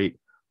 just quickly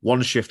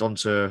one shift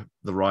onto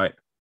the right,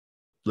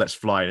 let's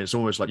fly. And it's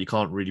almost like you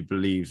can't really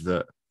believe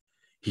that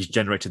he's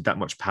generated that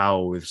much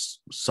power with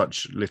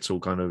such little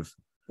kind of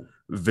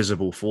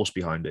visible force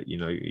behind it.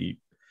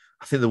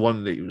 I think the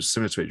one that was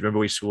similar to it, remember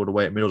we scored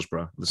away at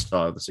Middlesbrough at the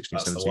start of the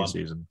 16-17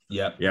 season?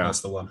 Yeah,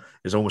 that's the one.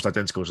 It's almost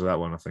identical to that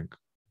one, I think.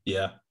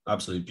 Yeah,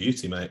 absolute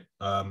beauty, mate.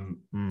 And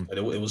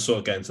it was sort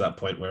of getting to that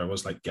point where it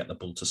was like, get the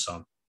ball to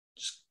Son.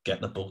 Just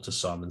get the ball to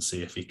Son and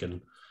see if he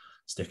can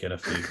stick in a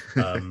few.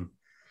 And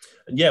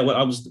yeah, when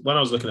I was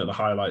looking at the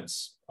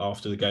highlights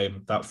after the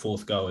game, that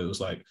fourth goal, it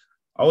was like,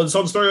 oh, and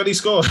Son's already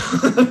scored.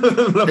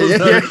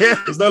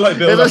 There's no like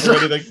build up or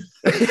anything.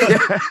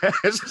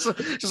 It's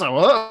just like,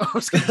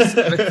 what?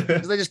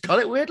 Did they just cut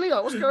it weirdly?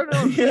 Like, what's going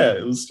on? Yeah,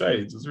 it was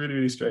strange. It was really,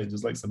 really strange. It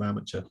was like some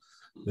amateur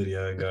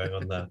video going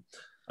on there.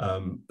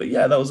 But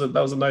yeah, that was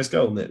a nice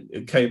goal. And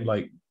it came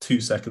like 2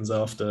 seconds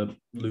after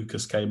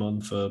Lucas came on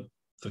for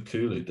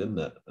Kulu, didn't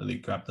it? And he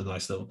grabbed a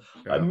nice little.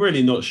 Yeah. I'm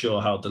really not sure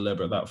how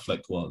deliberate that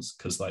flick was,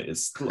 because like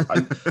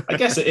I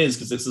guess it is,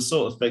 because it's the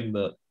sort of thing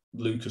that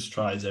Lucas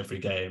tries every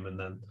game, and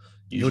then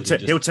he'll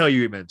tell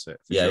you he meant it.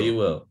 Yeah, sure. He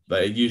will,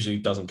 but it usually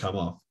doesn't come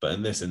off. But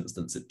in this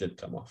instance, it did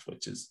come off,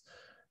 which is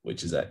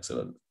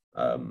excellent.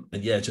 And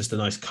yeah, just a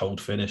nice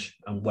cold finish.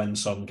 And when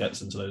Son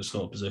gets into those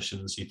sort of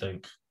positions, you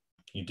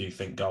do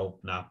think goal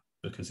now,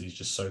 because he's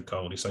just so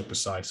cold. He's so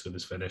precise with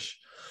his finish.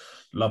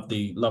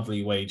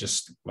 Lovely way,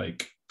 just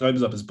like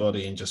opens up his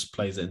body and just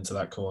plays it into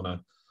that corner.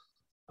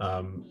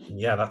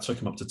 Yeah, that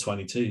took him up to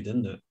 22,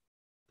 didn't it?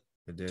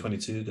 It did.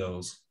 22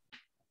 goals.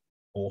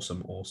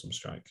 Awesome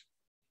strike.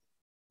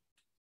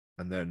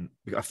 And then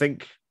I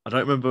don't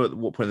remember at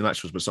what point the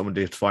match was, but someone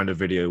did find a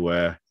video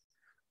where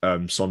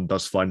Son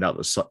does find out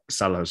that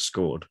Salah has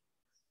scored,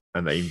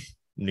 and that he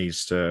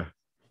needs to,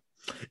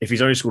 if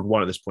he's only scored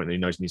one at this point, then he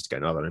knows he needs to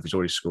get another. And if he's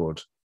already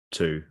scored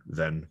 2,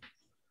 then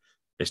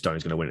it's done.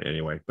 He's going to win it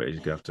anyway, but he's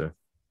going to have to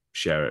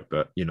share it.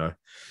 But you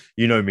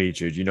know me,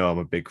 Jude.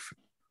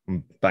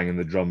 I'm banging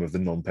the drum of the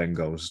non-pen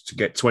goals. To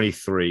get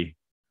 23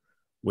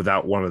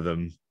 without one of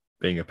them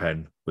being a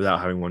pen, without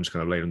having one just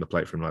kind of laid on the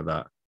plate for him like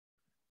that,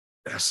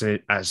 that's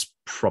it as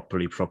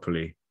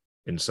properly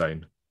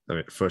insane. I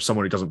mean, for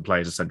someone who doesn't play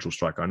as a central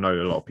striker, I know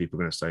a lot of people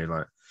are going to say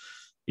like,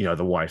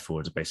 the wide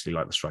forwards are basically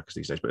like the strikers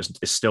these days, but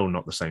it's still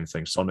not the same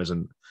thing. Son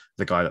isn't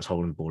the guy that's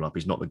holding the ball up.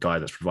 He's not the guy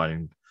that's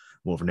providing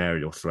more of an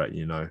aerial threat.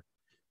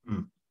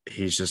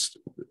 He's just,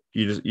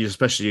 you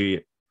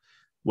especially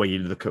when you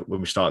look at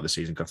when we started the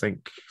season, I believe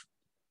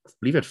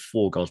he had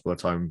 4 goals by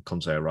the time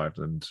Conte arrived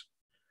and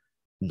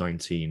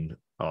 19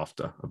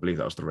 after. I believe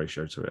that was the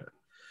ratio to it.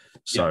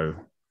 So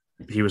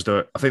he was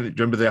do you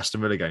remember the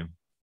Aston Villa game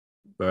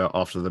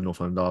after the North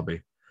London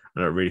derby?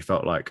 And it really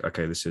felt like,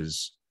 okay,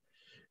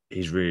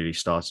 he's really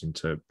starting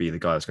to be the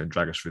guy that's going to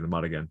drag us through the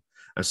mud again.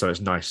 And so it's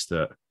nice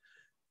that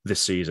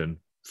this season,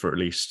 for at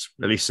least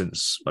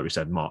since, like we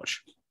said,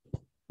 March,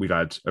 we've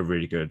had a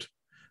really good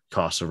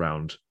cast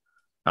around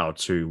our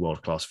 2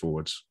 world-class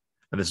forwards.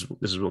 And this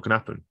is what can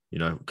happen.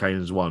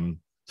 Kane's won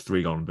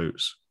 3 Golden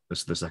Boots.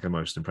 That's the second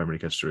most in Premier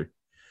League history.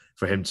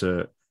 For him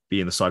to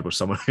be in the side with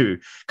someone who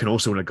can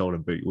also win a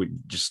Golden Boot,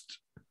 just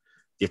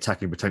the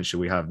attacking potential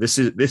we have. This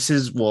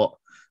is what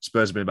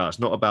Spurs have been about. It's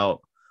not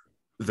about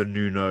the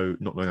Nuno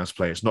not knowing how to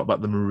play. It's not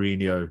about the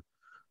Mourinho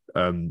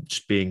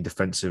just being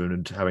defensive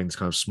and having this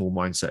kind of small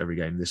mindset every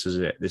game. This is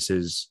it. This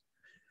is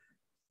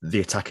the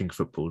attacking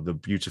football, the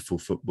beautiful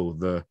football,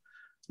 the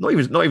not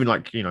even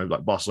like, you know,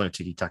 like Barcelona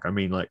tiki taka. I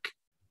mean, like,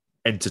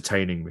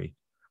 entertaining me.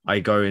 I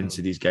go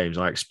into these games,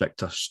 I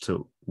expect us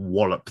to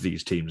wallop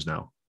these teams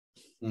now.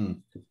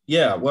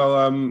 Yeah,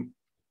 well,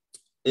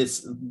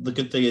 it's the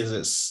good thing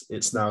is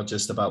it's now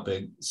just about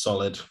being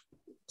solid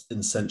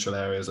in central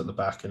areas at the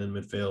back and in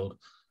midfield,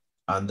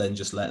 and then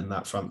just letting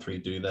that front three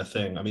do their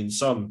thing. I mean,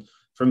 for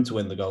him to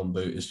win the Golden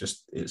Boot is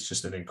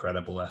just an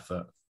incredible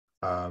effort.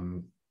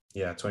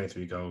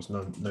 23 goals,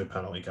 no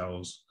penalty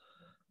goals,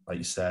 like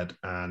you said,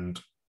 and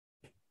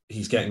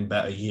he's getting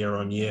better year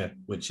on year,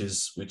 which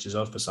is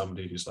odd for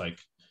somebody who's like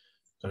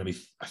going to be,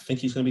 I think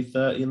he's going to be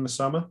 30 in the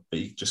summer, but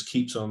he just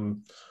keeps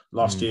on.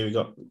 Last year he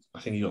got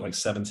like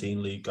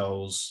 17 league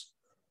goals.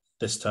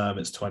 This term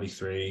it's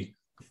 23,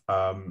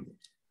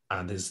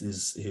 and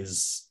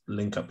his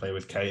link up play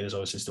with Kane is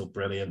obviously still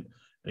brilliant.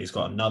 And he's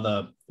got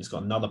another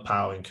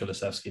power in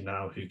Kulusevski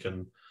now who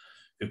can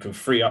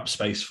free up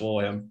space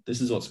for him. This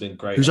is what's been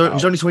great. He's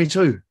only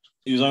 22.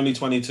 He was only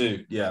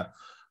 22, yeah.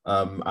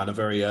 And a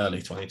very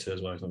early 22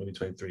 as well. He's not going to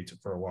be 23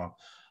 for a while.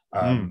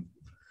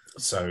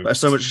 So but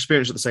so much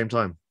experience at the same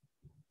time.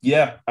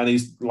 Yeah, and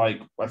he's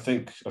like, I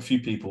think a few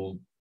people,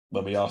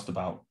 when we asked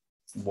about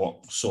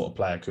what sort of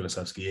player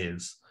Kulusevski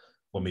is,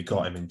 when we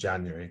got him in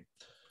January,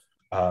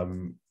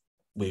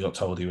 we got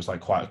told he was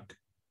like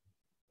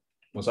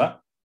what's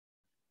that?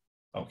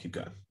 I'll keep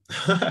going.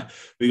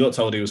 We got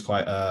told he was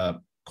quite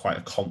a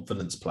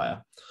confidence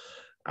player.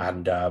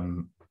 And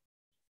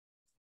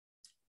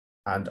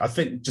I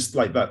think just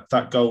like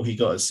that goal he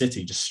got at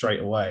City just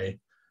straight away,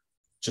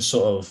 just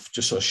sort of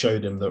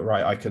showed him that,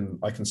 right, I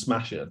can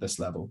smash it at this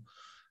level.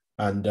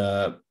 And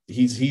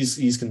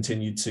he's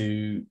continued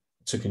to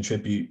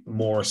contribute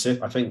more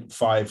assists. I think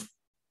five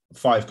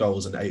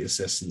goals and 8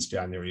 assists since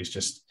January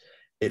is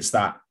it's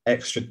that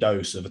extra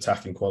dose of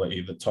attacking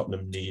quality that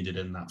Tottenham needed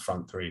in that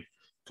front three.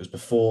 Because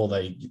before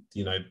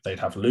they'd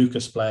have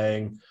Lucas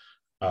playing,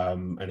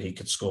 and he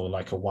could score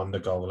like a wonder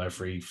goal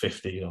every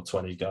 15 or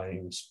 20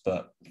 games,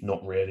 but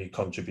not really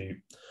contribute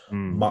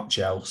much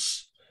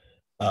else.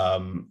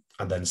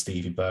 And then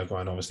Stevie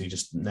Bergwijn obviously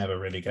just never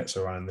really gets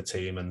around the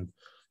team and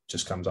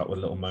just comes up with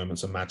little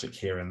moments of magic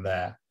here and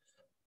there.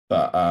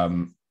 But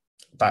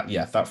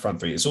that front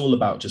three, it's all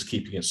about just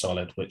keeping it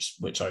solid,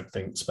 which I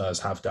think Spurs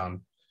have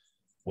done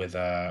with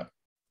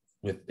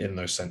in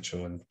those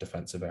central and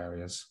defensive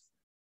areas,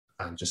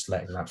 and just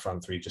letting that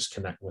front three just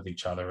connect with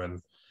each other and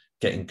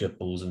getting good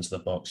balls into the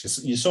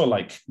box. You saw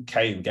like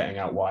Kane getting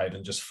out wide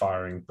and just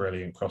firing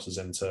brilliant crosses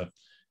into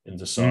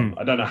Son.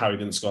 I don't know how he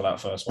didn't score that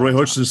first one. Roy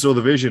Hodgson saw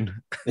the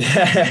vision.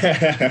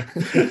 Yeah.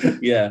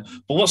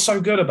 But what's so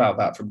good about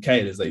that from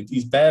Kane is that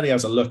he barely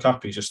has a look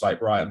up. He's just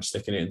like, right, I'm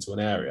sticking it into an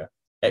area.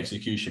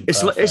 Execution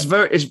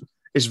perfect.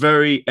 It's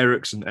very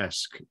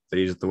Eriksen-esque,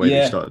 the way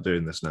they started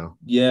doing this now.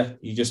 Yeah,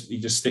 he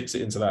just sticks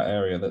it into that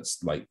area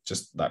that's like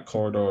just that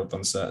corridor of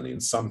uncertainty,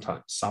 and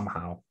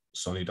somehow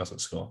Sonny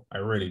doesn't score. I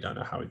really don't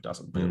know how he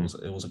doesn't, but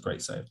it was a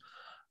great save.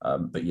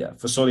 But yeah,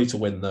 for Sonny to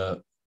win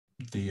the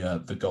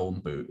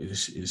Golden Boot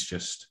is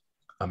just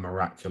a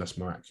miraculous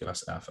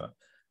effort.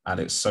 And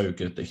it's so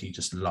good that he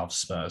just loves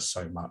Spurs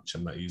so much,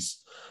 and that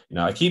he's,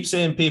 I keep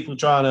seeing people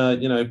trying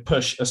to,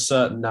 push a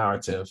certain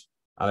narrative.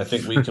 And I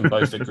think we can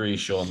both agree,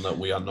 Sean, that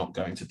we are not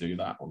going to do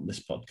that on this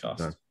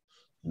podcast.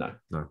 No,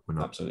 we're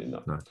not. Absolutely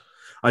not. No.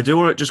 I do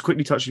want to just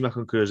quickly touching back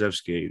on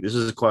Kulusevski. This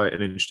is quite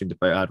an interesting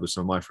debate I had with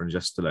some of my friends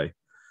yesterday.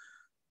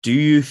 Do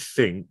you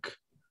think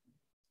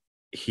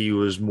he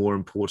was more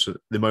important,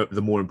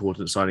 the more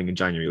important signing in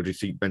January, or do you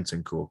think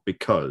Bentancur?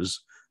 Because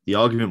the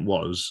argument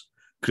was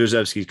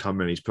Kulusevski's come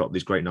in, he's put up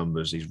these great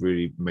numbers, he's a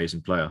really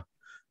amazing player,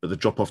 but the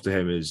drop off to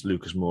him is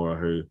Lucas Moura,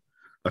 who,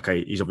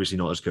 okay, he's obviously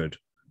not as good,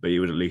 but he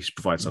would at least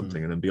provide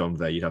something. And then beyond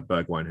there, you'd have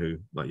Bergwijn, who,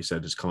 like you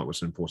said, has come up with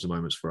some important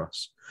moments for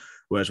us.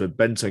 Whereas with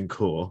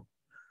Bentancur,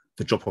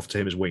 the drop off to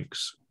him is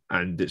Winks,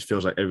 and it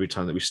feels like every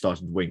time that we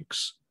started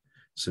Winks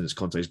since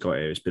Conte's got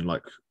here, it's been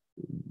like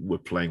we're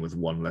playing with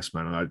one less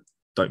man. And I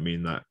don't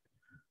mean that.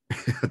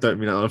 I don't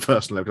mean that on a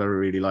personal level. I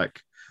really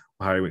like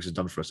what Harry Winks has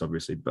done for us,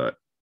 obviously, but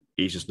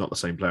he's just not the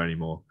same player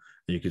anymore.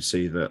 And you could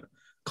see that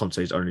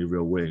Conte's only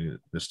real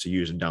willingness to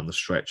use him down the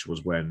stretch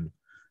was when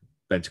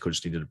Bentancur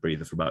just needed a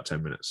breather for about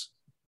 10 minutes.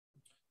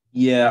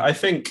 Yeah, I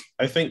think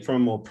from a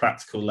more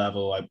practical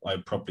level, I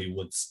probably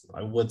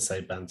would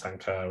say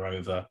Bentancur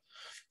over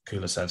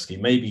Kulusevski.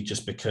 Maybe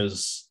just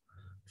because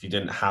if you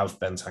didn't have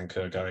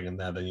Bentancur going in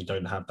there, then you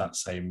don't have that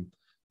same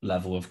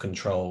level of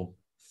control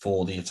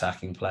for the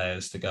attacking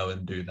players to go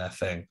and do their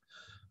thing.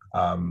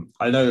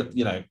 I know,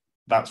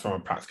 that's from a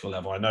practical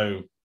level. I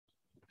know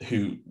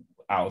who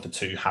out of the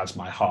two has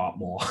my heart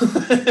more.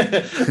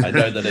 I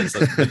know that it's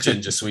the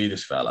ginger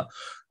Swedish fella.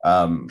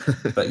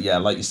 But yeah,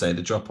 like you say,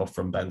 the drop off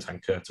from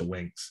Bentancur to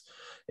Winks,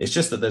 it's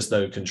just that there's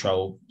no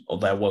control, or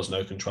there was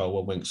no control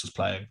when Winks was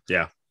playing.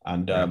 Yeah.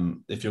 And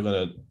if you're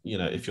gonna,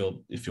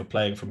 if you're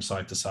playing from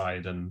side to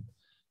side and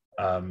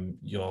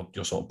you're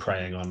sort of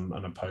preying on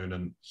an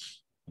opponent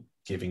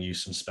giving you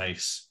some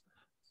space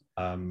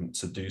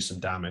to do some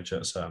damage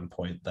at a certain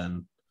point,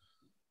 then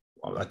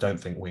I don't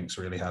think Winks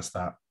really has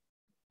that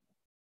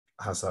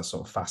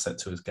sort of facet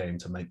to his game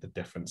to make the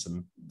difference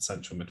in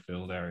central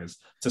midfield areas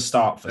to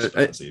start for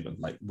Spurs. Even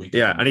like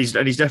and he's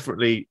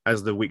definitely,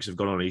 as the weeks have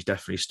gone on, he's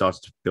definitely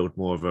started to build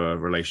more of a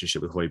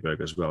relationship with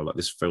Højbjerg as well. Like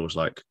this feels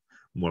like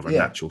more of a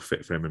natural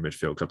fit for him in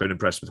midfield. I've been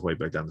impressed with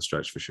Højbjerg down the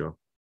stretch for sure.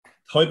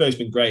 Højbjerg's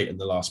been great in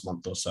the last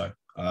month or so.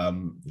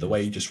 The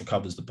way he just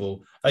recovers the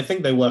ball, I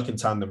think they work in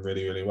tandem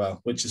really, really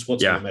well, which is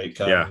what's going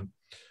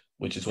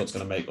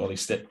to make Ollie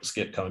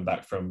Skip coming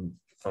back from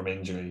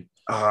injury.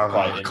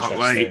 I can't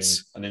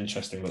wait. An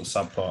interesting little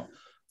subplot.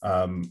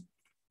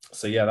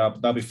 So yeah,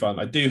 that'll be fun.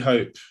 I do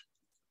hope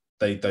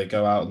they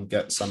go out and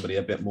get somebody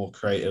a bit more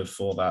creative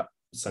for that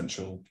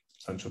central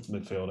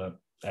midfielder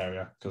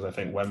area, because I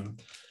think when,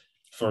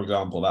 for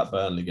example, that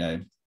Burnley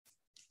game,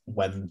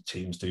 when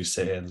teams do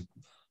sit in,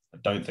 I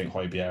don't think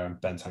Højbjerg and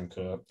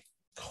Bentancur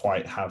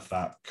quite have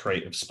that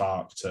creative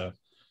spark to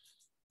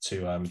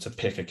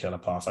pick a killer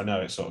pass. I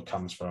know it sort of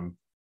comes from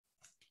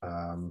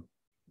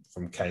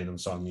Kane and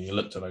Son. You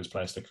look to those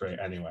players to create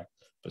anyway,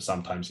 but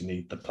sometimes you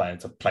need the player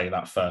to play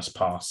that first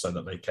pass so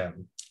that they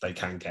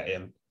can get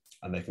in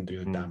and they can do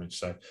the damage.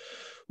 So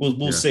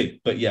we'll see.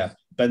 But yeah,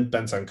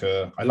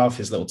 Bentancur, I love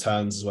his little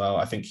turns as well.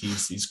 I think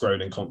he's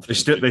grown in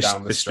confidence.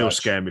 They still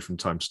scare me from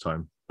time to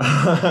time.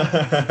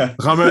 I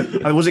can't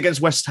remember. Was it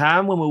against West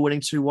Ham when we were winning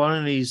 2-1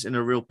 and he's in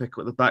a real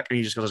pickle at the back and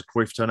he just got a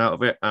Cruyff turn out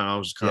of it, and I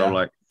was kind of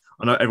like,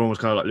 I know everyone was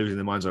kind of like losing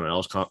their minds on it. I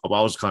was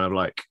kind of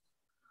like,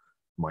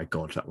 my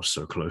God, that was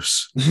so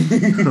close.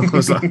 I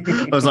was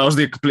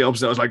the complete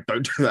opposite. I was like,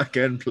 don't do that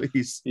again,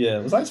 please. Yeah,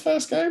 was that his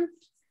first game?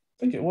 I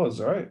think it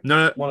was, right?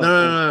 No.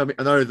 I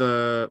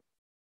know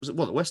was it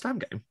the West Ham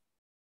game?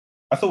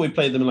 I thought we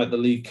played them in like the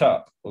League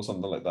Cup or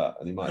something like that,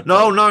 and he might.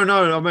 No.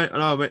 I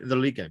meant the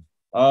league game.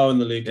 Oh, in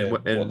the league game,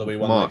 in we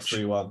won March.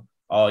 like 3-1.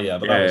 Oh yeah,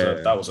 but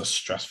that was a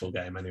stressful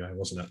game anyway,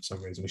 wasn't it? For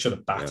some reason, we should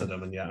have battered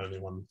them, and yet only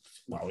won.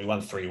 Well, we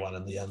won 3-1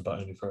 in the end, but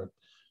only for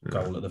a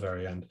goal at the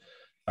very end.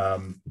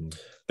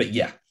 But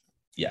yeah,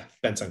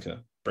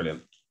 Bentancur,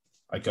 brilliant.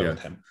 I go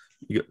with him.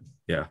 You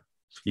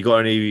got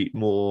any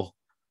more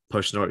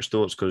post-Norwich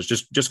thoughts? Because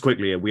just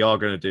quickly, we are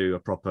going to do a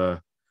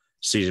proper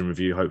season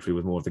review, hopefully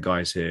with more of the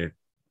guys here,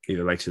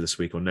 either later this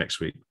week or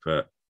next week.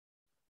 But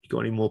you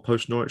got any more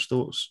post-Norwich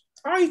thoughts?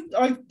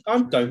 I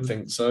don't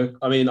think so.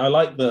 I mean, I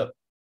like that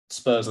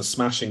Spurs are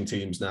smashing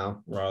teams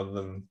now rather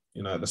than,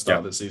 at the start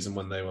of the season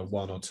when they were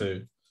 1 or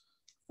 2.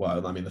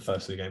 Well, I mean, the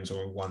first 2 games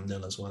were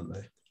 1-0, weren't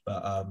they?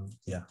 But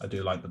I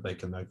do like that they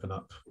can open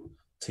up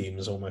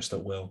teams almost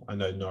at will. I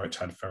know Norwich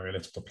had very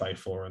little to play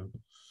for and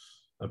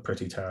are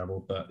pretty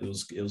terrible, but it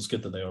was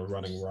good that they were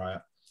running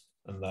riot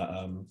and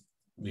that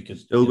we could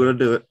still going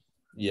to do it.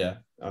 Yeah,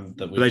 and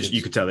that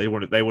you could tell they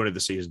wanted the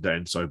season to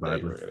end so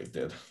badly.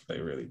 They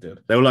really did.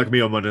 They were like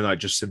me on Monday night,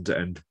 just seemed to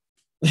end.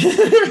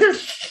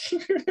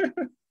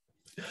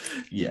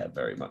 Yeah,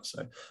 very much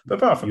so. But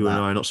apart from you that,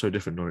 and I are not so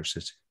different, Norwich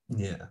City.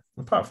 Yeah.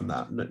 Apart from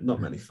that, not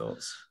many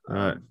thoughts.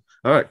 All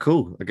right,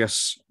 cool. I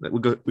guess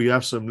we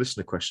have some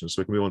listener questions,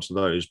 so we can move on to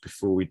those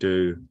before we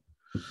do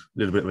a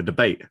little bit of a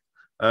debate.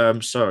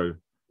 So,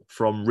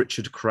 from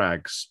Richard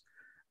Craggs,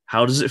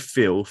 how does it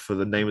feel for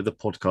the name of the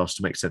podcast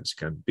to make sense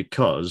again?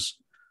 Because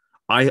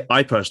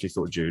I personally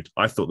thought, Jude,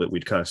 I thought that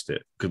we'd cursed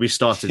it because we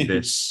started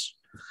this,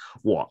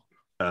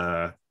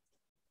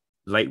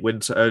 late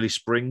winter, early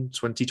spring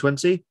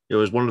 2020. It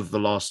was the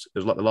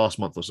last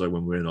month or so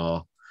when we were in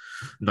our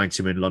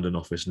 90-man London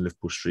office in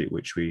Liverpool Street,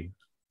 which we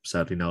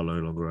sadly now no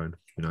longer own.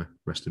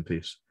 Rest in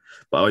peace.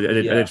 But I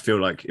did feel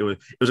like that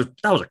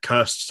was a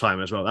cursed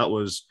time as well. That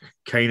was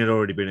Kane had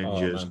already been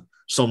injured.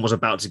 Son was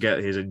about to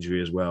get his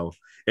injury as well.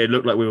 It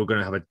looked like we were going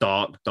to have a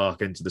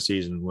dark end to the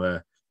season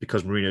where,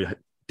 because Mourinho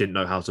didn't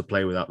know how to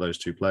play without those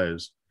 2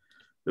 players,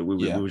 that we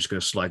were just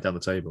going to slide down the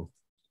table.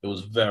 It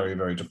was very,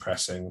 very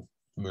depressing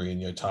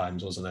Mourinho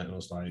times, wasn't it? And it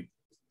was like,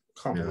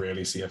 can't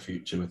really see a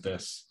future with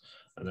this.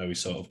 I know we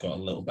sort of got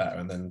a little better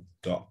and then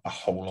got a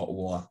whole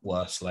lot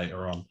worse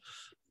later on.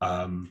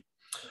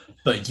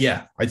 But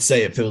yeah, I'd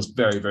say it feels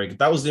very, very good.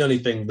 That was the only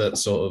thing that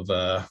sort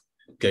of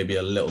gave me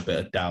a little bit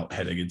of doubt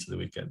heading into the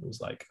weekend. It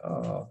was like,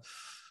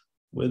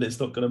 it's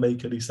not going to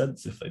make any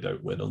sense if they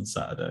don't win on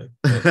Saturday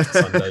or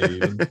Sunday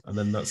even. And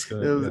then that's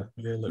going to...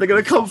 they're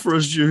going to come for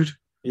us, Jude.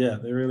 Yeah,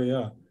 they really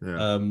are.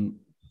 Yeah.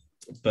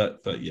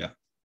 But yeah,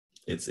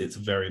 it's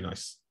very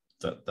nice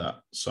that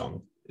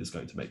song is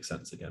going to make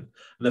sense again.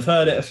 And I've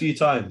heard it a few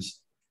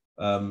times,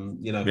 on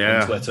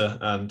Twitter,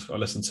 and I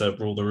listened to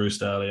Rule the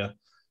Roost earlier.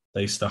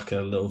 They stuck a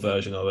little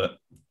version of it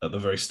at the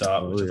very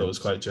start, which I thought was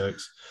quite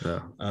jokes. Yeah.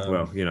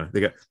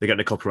 They get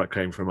the copyright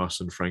claim from us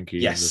and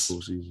Frankie in the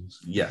 4 seasons.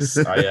 Yes,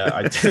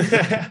 I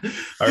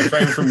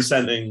refrained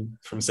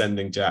from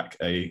sending Jack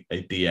a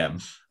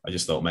DM. I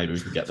just thought maybe we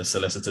could get the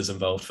solicitors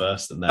involved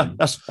first, and then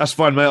that's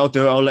fine, mate. I'll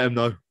do it. I'll let him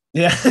know.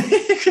 Yeah.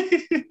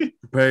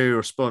 Prepare your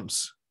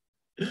response.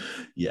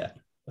 Yeah,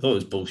 I thought it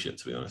was bullshit,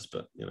 to be honest,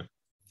 but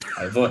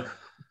I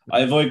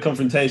avoid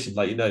confrontation,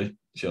 like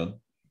Sean.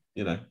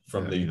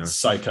 from the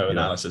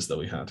psychoanalysis that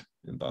we had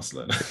in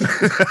Barcelona.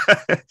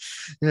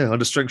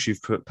 Under strengths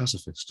you've put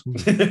pacifist.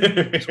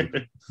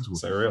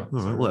 So real. All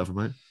right, whatever,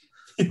 mate.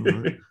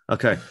 All right.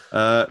 Okay.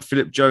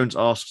 Philip Jones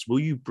asks, will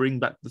you bring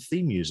back the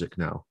theme music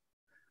now?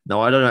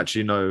 No, I don't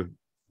actually know.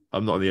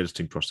 I'm not in the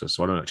editing process,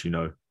 so I don't actually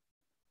know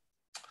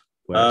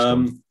where it's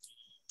gone.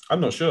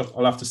 I'm not sure.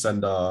 I'll have to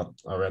send our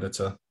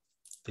editor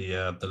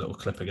the little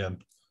clip again.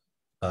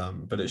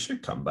 But it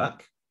should come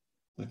back.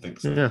 I think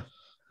so.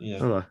 Yeah.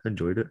 Oh, I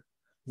enjoyed it.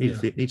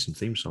 Need some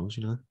theme songs,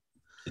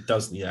 It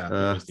does, yeah. It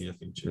does need a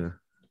theme tune.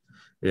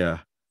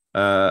 Yeah.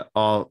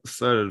 Our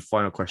third and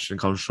final question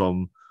comes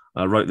from,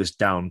 I wrote this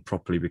down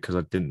properly because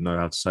I didn't know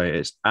how to say it.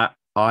 It's at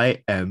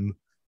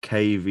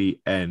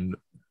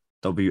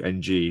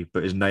IMKVNWNG,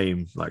 but his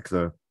name, not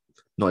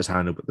his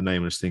handle, but the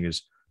name of this thing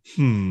is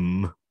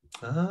Hello.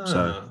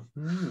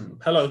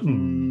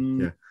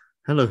 Yeah.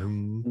 Hello.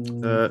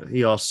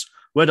 He asks,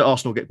 where did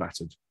Arsenal get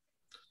battered?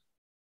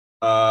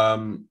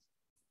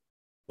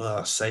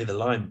 Say the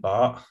line,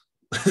 Bart.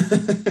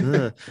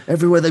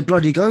 Everywhere they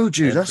bloody go,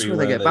 Jude. That's where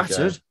they get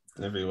battered.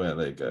 Everywhere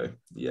they go.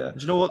 Yeah. Do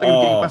you know what? They're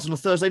going to get battered on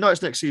Thursday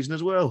nights next season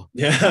as well.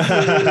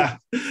 Yeah.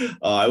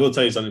 I will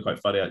tell you something quite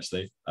funny,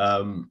 actually.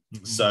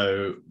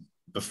 So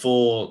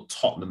before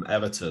Tottenham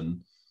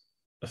Everton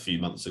a few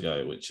months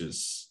ago, which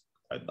is,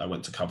 I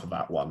went to cover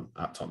that one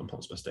at Tottenham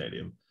Hotspur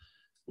Stadium,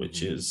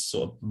 which is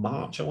sort of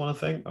March, I want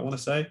to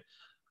say.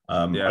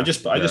 I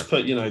just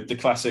put, the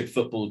classic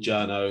football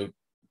journo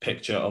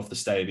picture of the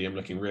stadium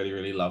looking really,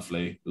 really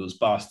lovely. It was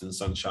basking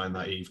sunshine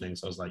that evening,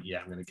 so I was like, yeah,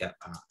 I'm going to get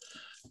that.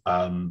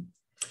 And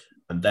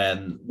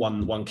then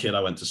one kid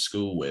I went to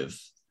school with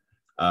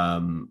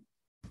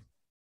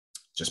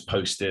just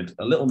posted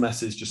a little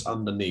message just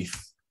underneath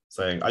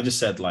saying, I just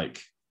said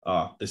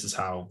this is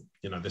how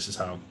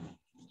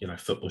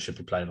football should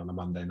be played on a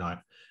Monday night.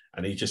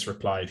 And he just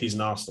replied, he's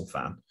an Arsenal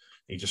fan.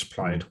 He just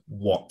replied,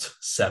 what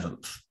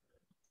 7th?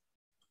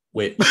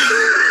 Which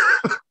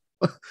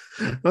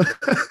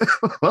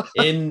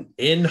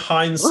in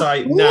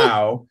hindsight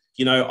now,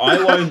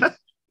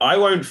 I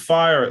won't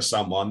fire at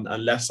someone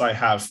unless I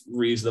have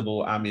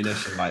reasonable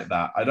ammunition like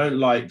that. I don't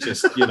like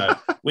just,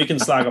 we can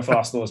slag off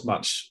Arsenal as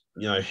much,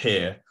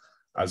 here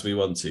as we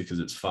want to because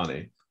it's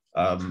funny.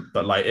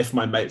 But if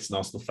my mate's an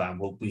Arsenal fan,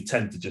 we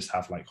tend to just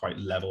have quite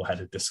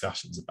level-headed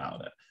discussions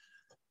about it.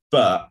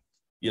 But,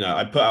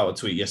 I put out a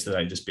tweet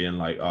yesterday just being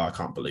I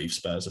can't believe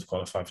Spurs have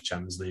qualified for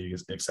Champions League,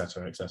 et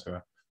cetera, et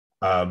cetera.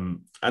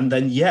 And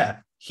then,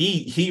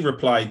 he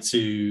replied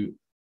to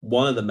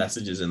one of the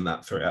messages in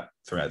that thread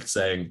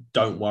saying,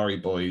 don't worry,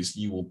 boys,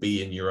 you will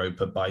be in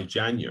Europa by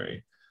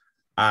January.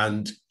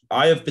 And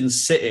I have been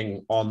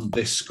sitting on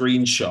this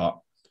screenshot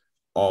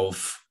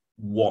of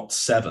what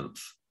 7th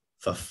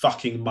for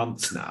fucking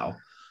months now.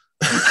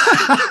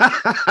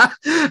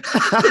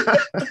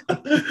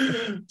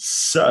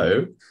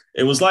 So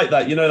it was like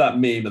that, that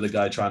meme of the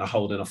guy trying to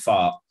hold in a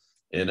fart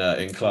in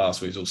class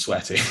where he's all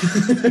sweaty. Yeah,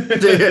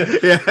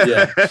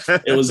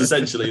 it was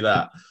essentially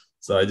that.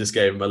 So I just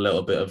gave him a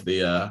little bit of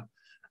the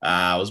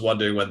I was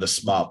wondering when the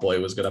smart boy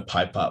was going to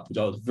pipe up, which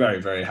I was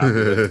very, very happy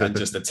with, and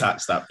just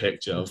attached that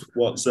picture of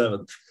what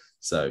 7th.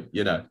 So,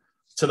 to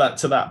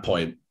that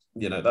point,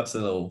 that's a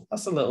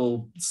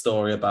little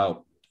story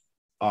about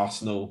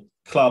Arsenal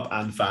club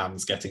and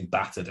fans getting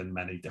battered in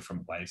many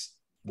different ways,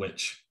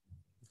 which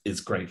is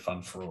great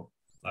fun for all,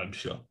 I'm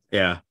sure.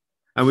 Yeah.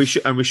 And we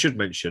should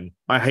mention,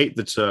 I hate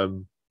the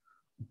term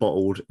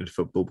bottled in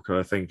football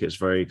because I think it's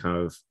very kind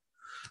of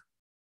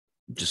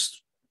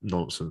just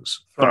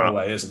nonsense. Far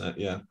away, isn't it?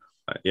 Yeah.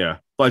 Yeah.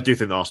 But I do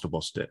think the Arsenal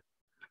bossed it.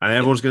 And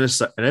everyone's going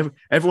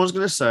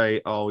to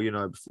say, oh,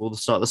 before the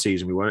start of the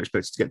season, we weren't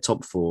expected to get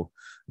top 4.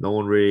 No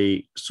one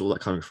really saw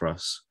that coming for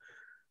us.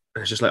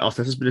 And it's just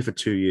Arteta's been here for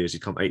 2 years.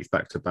 He's come 8th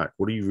back to back.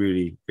 What are you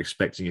really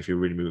expecting if you're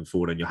really moving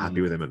forward and you're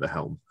happy with him at the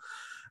helm?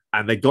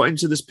 And they got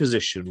into this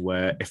position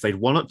where if they'd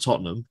won at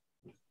Tottenham,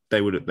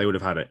 they would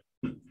have had it.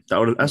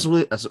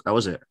 That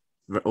was it.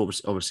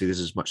 Obviously, this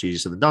is much easier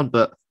said than done,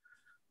 but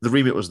the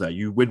remit was there.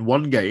 You win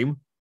one game.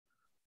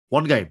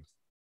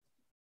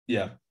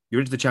 Yeah.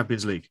 You're into the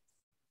Champions League.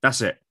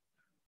 That's it.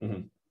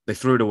 Mm-hmm. They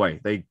threw it away.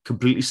 They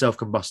completely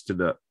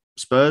self-combusted at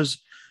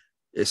Spurs.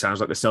 It sounds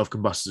like they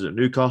self-combusted at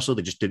Newcastle.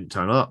 They just didn't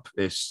turn up.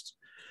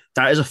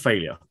 That is a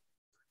failure.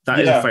 That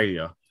is a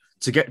failure.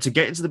 To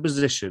get into the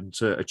position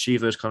to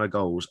achieve those kind of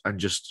goals, and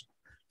just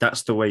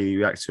that's the way you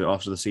react to it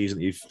after the season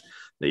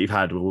that you've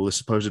had with all this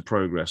supposed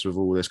progress, with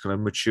all this kind of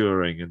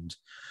maturing, and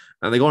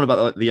they go on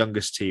about the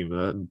youngest team.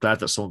 I'm glad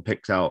that someone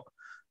picked out.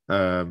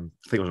 I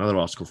think it was another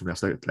article from the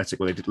Athletic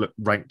where they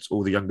ranked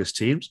all the youngest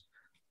teams,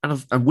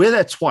 and we're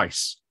there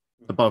twice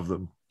above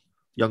them,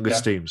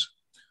 youngest teams.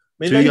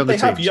 I mean, they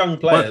have young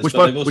players,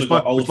 but they've also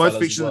got old fellas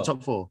featured in the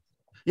top 4.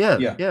 Yeah.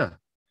 They've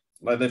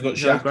got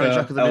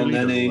Xhaka, El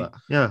Neni.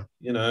 Yeah.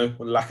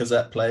 When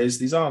Lacazette plays,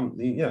 these aren't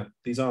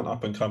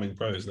up and coming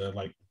pros. They're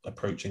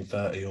approaching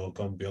 30 or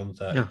gone beyond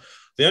 30. Yeah.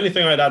 The only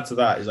thing I'd add to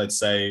that is I'd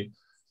say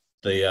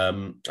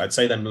them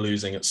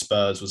losing at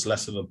Spurs was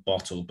less of a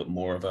bottle, but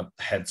more of a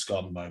heads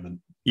gone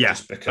moment, Yeah,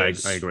 just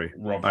because I agree.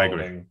 Rob I agree.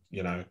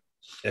 Holding,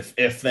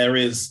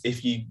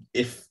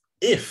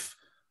 if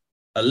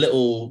a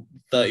little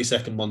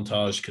 30-second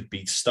montage could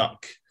be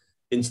stuck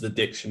into the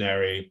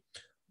dictionary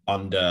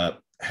under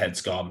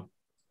heads gone,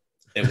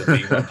 it would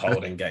be Rob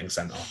Holding getting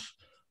sent off.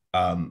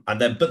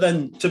 But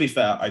then to be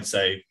fair, I'd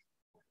say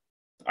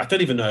I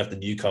don't even know if the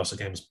Newcastle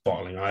game was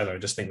bottling either. I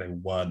just think they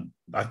weren't.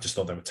 I just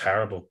thought they were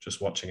terrible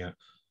just watching it.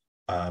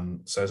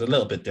 So it's a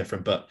little bit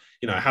different, but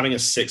having a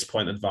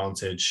 6-point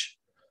advantage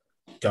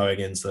going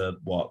into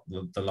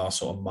the last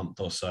sort of month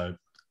or so.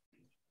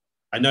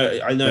 I know.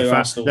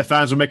 Arsenal, their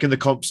fans were making the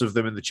comps of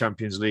them in the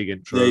Champions League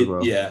intro as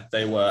well. Yeah,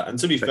 they were. And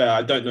to be fair,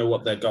 I don't know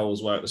what their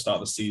goals were at the start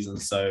of the season,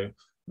 so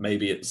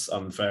maybe it's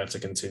unfair to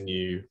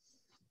continue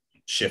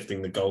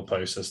shifting the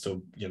goalposts as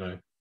to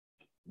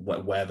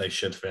where they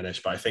should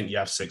finish. But I think you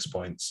have 6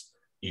 points,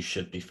 you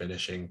should be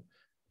finishing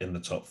in the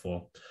top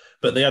 4.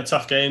 But they had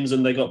tough games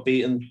and they got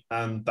beaten,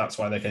 and that's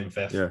why they came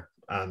 5th. Yeah.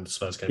 And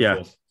Spurs came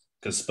 4th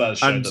because Spurs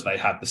showed that they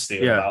had the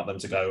steel about them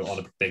to go on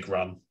a big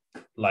run.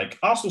 Like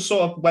Arsenal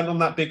sort of went on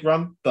that big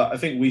run, but I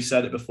think we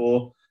said it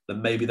before that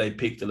maybe they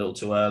peaked a little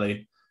too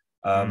early,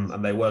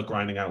 and they were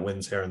grinding out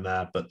wins here and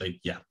there, but they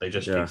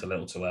just peaked a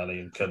little too early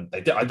and couldn't.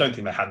 They did. I don't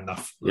think they had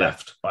enough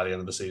left by the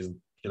end of the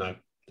season.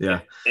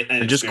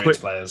 And just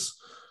players.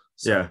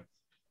 So,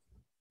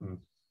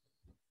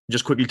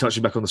 just quickly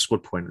touching back on the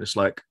squad point, it's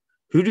like,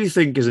 who do you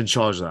think is in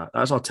charge of that?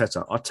 That's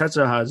Arteta.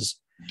 Arteta has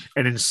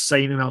an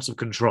insane amount of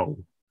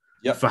control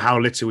for how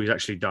little he's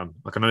actually done.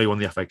 Like, I know he won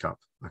the FA Cup.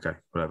 Okay,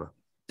 whatever.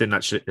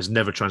 It's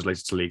never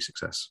translated to league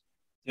success.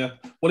 Yeah.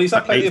 Well, he's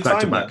had plenty of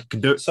time there. Can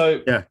do it. So,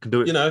 can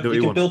do it. He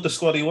can build the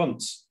squad he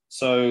wants.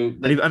 So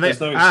there's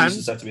no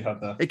excuses there to be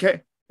had there.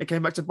 It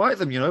came back to bite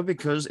them,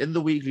 because in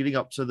the week leading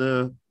up to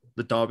the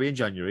derby in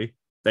January,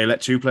 they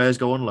let 2 players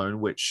go on loan,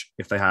 which,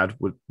 if they had,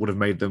 would have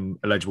made them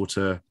eligible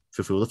to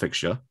fulfill the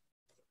fixture.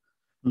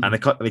 Mm-hmm. And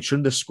they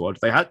trimmed the squad.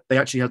 They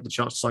actually had the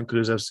chance to sign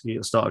Kulusevski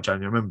at the start of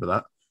January. I remember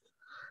that.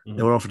 Mm-hmm.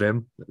 They were offered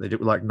him. They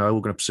were like, no,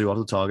 we're going to pursue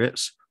other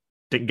targets.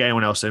 Didn't get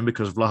anyone else in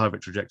because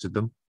Vlahovic rejected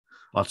them.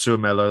 Arturo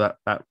Melo,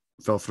 that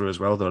fell through as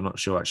well, though I'm not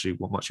sure actually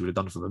what much he would have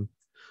done for them.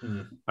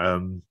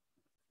 Mm-hmm.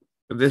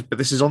 But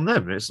this is on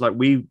them. It's like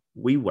we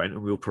went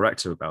and we were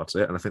proactive about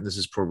it. And I think this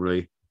is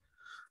probably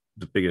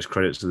the biggest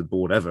credit to the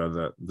board ever,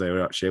 that they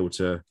were actually able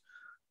to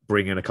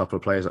bring in a couple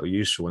of players that were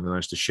useful and they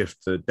managed to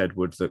shift the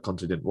deadwood that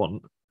Conte didn't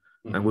want.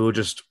 Mm-hmm. And we were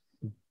just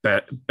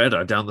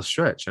better down the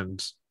stretch.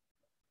 And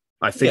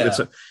I think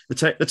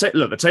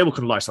the table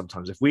can lie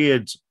sometimes. If we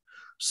had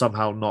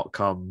somehow not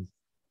come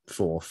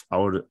 4th, I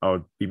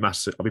would be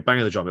massive. I'd be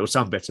banging the drum. It would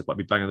sound bitter, but I'd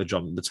be banging the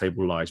drum that the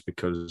table lies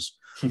because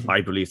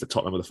I believe that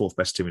Tottenham are the 4th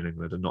best team in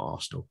England and not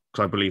Arsenal.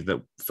 Because I believe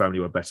that firmly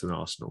we're better than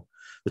Arsenal.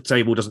 The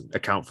table doesn't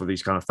account for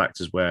these kind of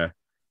factors where,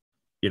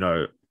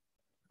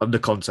 under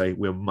Conte,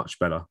 we're much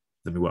better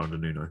than we were under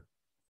Nuno.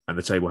 And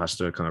the table has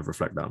to kind of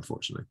reflect that,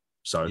 unfortunately.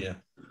 So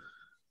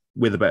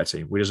we're the better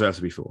team. We deserve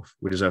to be 4th.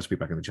 We deserve to be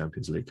back in the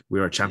Champions League.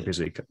 We're a Champions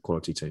League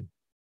quality team.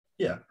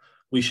 Yeah.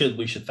 We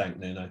should thank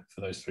Nuno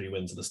for those 3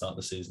 wins at the start of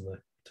the season, though,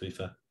 to be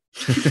fair.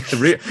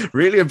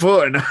 Really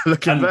important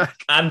looking back.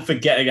 And for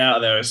getting out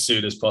of there as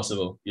soon as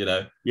possible,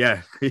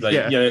 Yeah.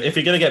 If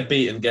you're going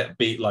to get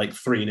beat like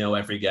 3-0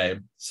 every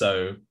game,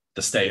 so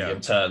the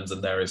stadium turns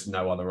and there is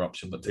no other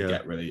option but to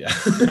get rid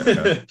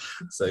of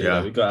So,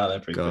 we got out of there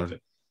pretty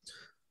quickly.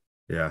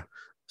 Yeah.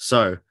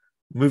 So,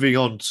 moving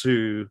on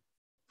to...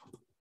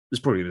 This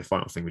is probably the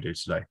final thing we do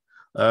today.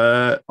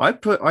 I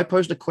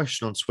posed a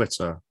question on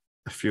Twitter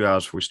a few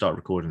hours before we start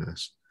recording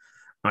this.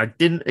 And I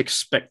didn't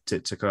expect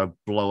it to kind of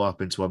blow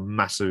up into a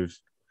massive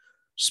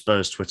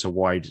Spurs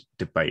Twitter-wide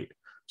debate.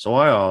 So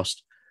I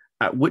asked,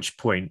 at which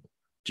point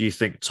do you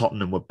think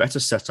Tottenham were better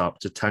set up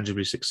to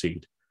tangibly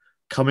succeed?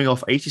 Coming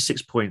off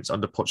 86 points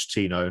under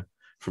Pochettino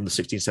from the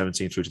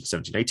 16-17 through to the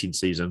 17-18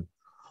 season,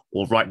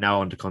 or right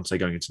now under Conte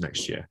going into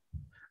next year?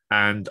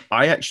 And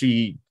I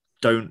actually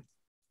don't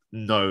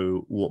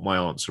know what my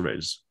answer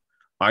is.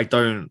 I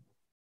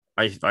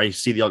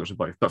see the arguments of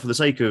both, but for the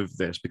sake of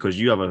this, because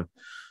you have a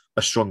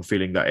strong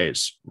feeling that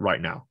it's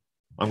right now,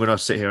 I'm going to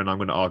sit here and I'm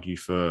going to argue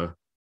for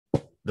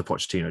the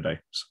Pochettino days.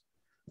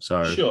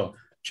 So sure.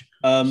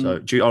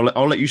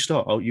 I'll let you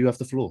start. You have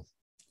the floor.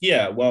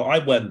 Yeah, well, I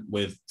went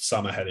with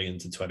summer heading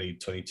into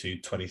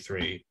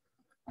 2022-23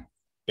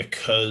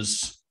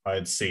 because I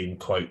had seen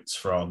quotes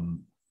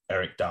from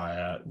Eric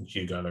Dyer and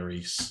Hugo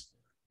Lloris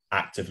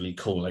actively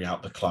calling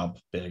out the club,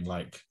 being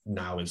like,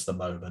 now is the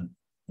moment.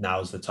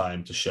 Now's the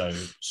time to show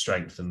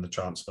strength in the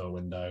transfer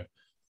window.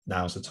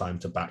 Now's the time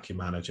to back your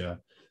manager.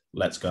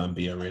 Let's go and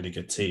be a really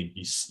good team.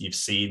 You've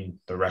seen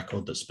the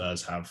record that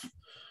Spurs have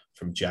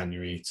from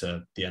January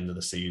to the end of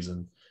the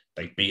season.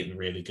 They've beaten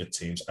really good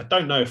teams. I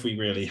don't know if we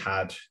really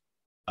had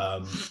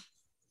that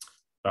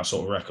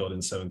sort of record in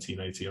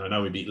 17-18. I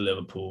know we beat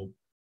Liverpool,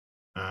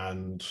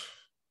 but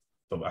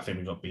I think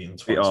we got beaten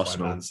twice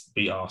by Man City.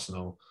 Beat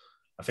Arsenal.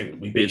 I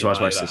think we beat twice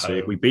by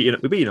City. We beat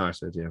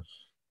United. Yeah.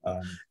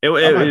 It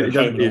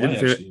didn't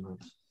feel.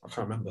 I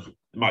can't remember.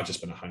 It might have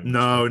just been at home.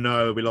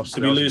 No, we lost.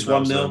 Did we lose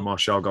 1-0?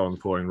 Martial goal in the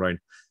pouring rain.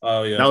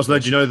 Oh yeah, that was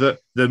led. You know that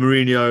the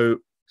Mourinho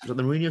was that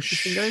the Mourinho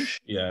shifting game?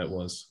 Yeah, it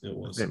was. It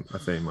was. I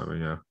think it might be.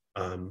 Yeah.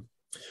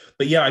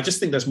 But yeah, I just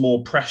think there's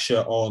more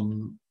pressure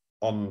on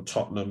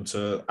Tottenham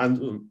to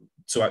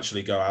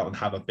actually go out and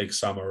have a big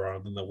summer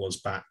run than there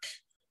was back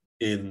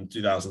in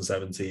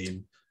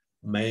 2017,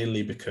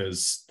 mainly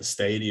because the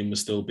stadium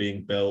was still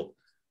being built.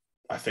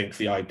 I think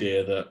the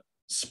idea that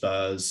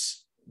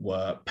Spurs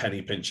were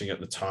penny pinching at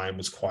the time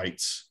was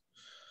quite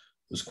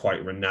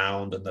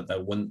renowned, and that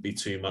there wouldn't be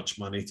too much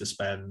money to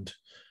spend.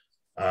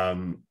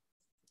 And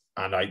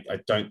I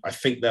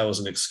think there was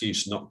an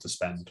excuse not to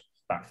spend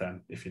back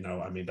then, if you know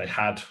what I mean. They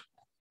had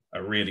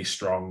a really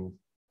strong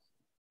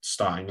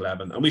starting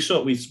 11, and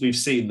we've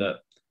seen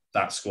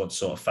that squad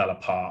sort of fell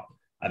apart,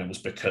 and it was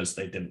because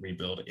they didn't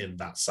rebuild in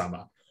that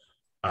summer.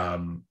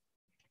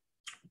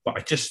 But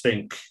I just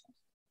think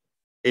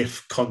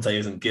if Conte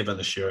isn't given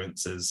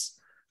assurances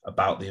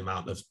about the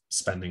amount of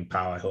spending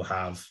power he'll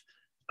have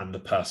and the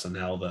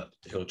personnel that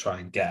he'll try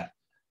and get,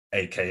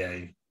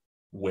 aka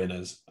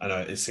winners. I know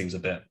it seems a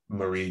bit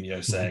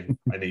Mourinho saying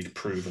I need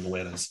proven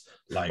winners.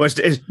 Like, well,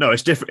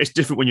 it's different. It's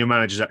different when your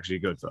manager's actually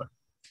good, though.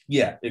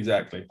 Yeah,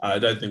 exactly. I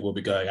don't think we'll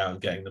be going out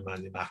and getting the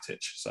Nemanja Matic.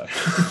 So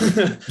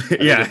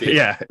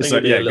it's a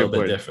little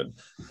bit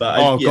different.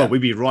 But God,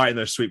 we'd be right in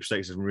those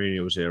sweepstakes if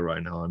Mourinho was here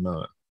right now. I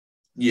know it.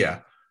 Yeah,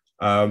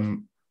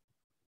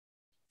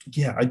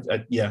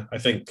 I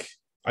think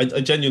I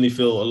genuinely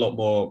feel a lot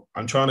more.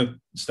 I'm trying to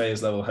stay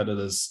as level-headed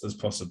as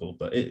possible,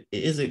 but it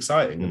is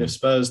exciting. And if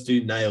Spurs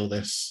do nail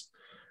this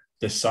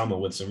summer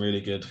with some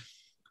really good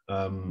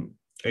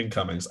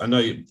incomings, I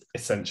know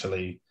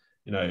essentially,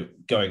 you know,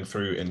 going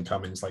through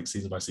incomings like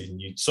season by season,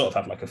 you sort of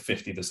have like a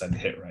 50%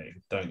 hit rate,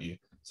 don't you?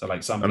 So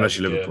like some unless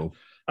you're Liverpool.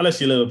 Unless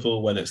you're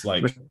Liverpool, when it's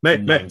like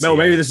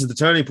maybe this is the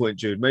turning point,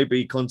 Jude.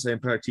 Maybe Conte and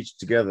Paratici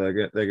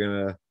together, they're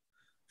going to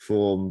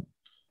form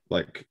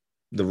like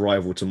the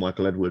rival to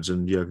Michael Edwards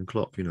and Jurgen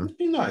Klopp. You know, it'd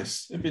be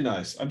nice.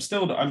 I'm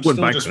still bank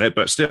on it,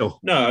 but still.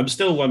 No, I'm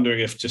still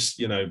wondering if just,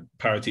 you know,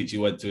 Paratici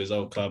went to his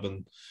old club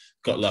and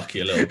got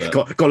lucky a little bit.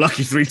 got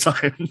lucky 3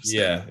 times.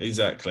 Yeah,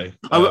 exactly.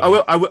 I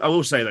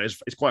will say that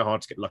it's quite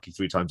hard to get lucky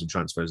 3 times in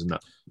transfers in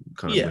that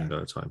kind of window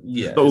of time.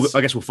 Yeah, but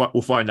I guess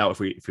we'll find out if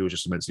we were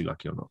just immensely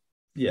lucky or not.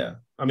 Yeah,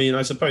 I mean,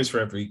 I suppose for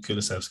every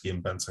Kulusevski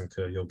and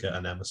Bentancur, you'll get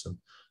an Emerson.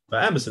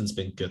 But Emerson's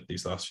been good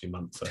these last few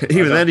months. So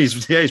even then, he's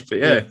I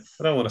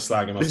don't want to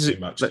slag him off too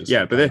much. But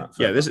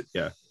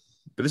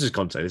this is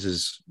Conte.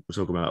 We're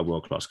talking about a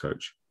world class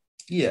coach.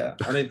 Yeah,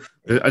 I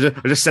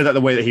just said that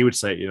the way that he would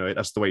say it. You know,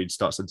 that's the way he'd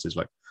start sentences,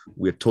 like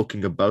we're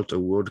talking about a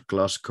world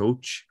class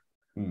coach.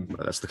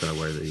 That's the kind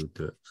of way that he would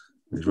do it.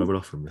 He's rub it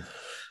off from me.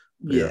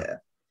 Yeah.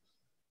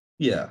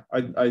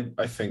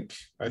 I think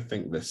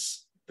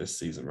this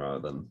season rather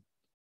than.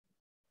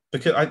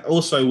 Because I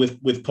also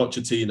with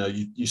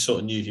Pochettino, you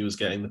sort of knew he was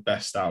getting the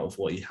best out of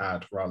what he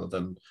had rather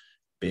than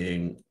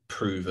being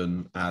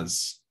proven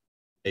as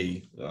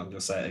I'm going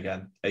to say it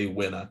again, a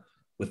winner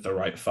with the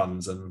right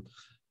funds and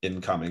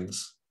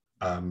incomings.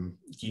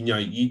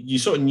 You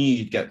sort of knew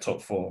you'd get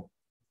top 4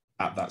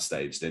 at that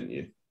stage, didn't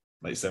you?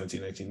 Like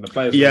 17, 18. The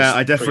players. Yeah,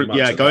 I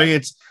definitely. Going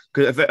into,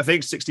 because I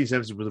think 16,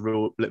 17 was the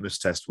real litmus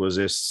test. Was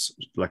this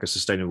like a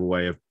sustainable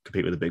way of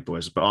competing with the big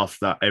boys? But after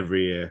that,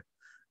 every year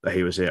that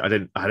he was here, I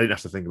didn't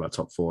have to think about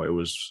top 4. It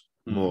was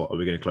more, are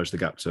we going to close the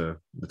gap to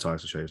the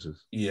title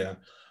chasers? Yeah.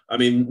 I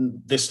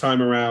mean, this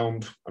time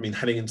around,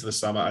 heading into the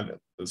summer,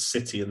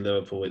 City and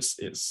Liverpool,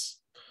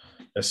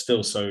 they're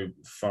still so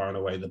far and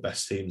away the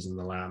best teams in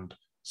the land.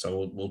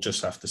 So we'll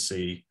just have to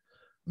see,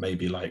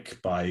 maybe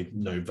like by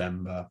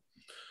November,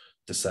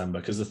 December.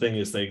 Because the thing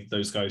is,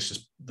 those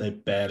guys they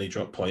barely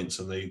drop points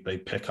and they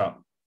pick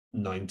up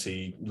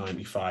 90,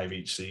 95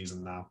 each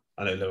season now.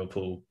 I know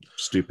Liverpool.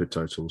 Stupid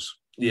totals.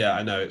 Yeah,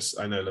 I know.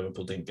 I know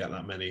Liverpool didn't get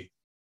that many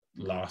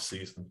last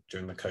season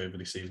during the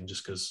COVID season,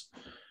 just because.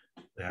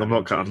 I'm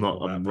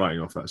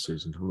writing off that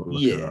season. I'm not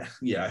looking at that.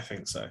 Yeah, I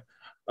think so.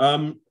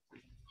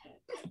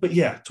 But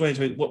yeah,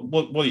 2020.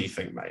 What do you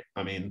think, mate?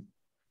 I mean,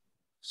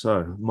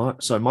 so my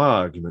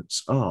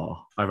arguments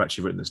are, I've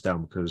actually written this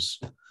down because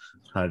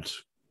I had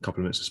a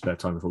couple of minutes of spare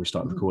time before we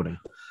started recording.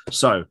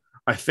 So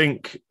I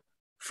think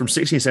from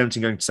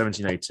 16-17 going to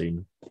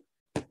 17-18,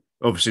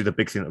 obviously the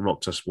big thing that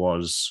rocked us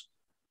was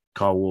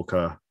Kyle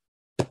Walker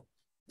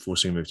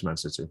forcing a move to Man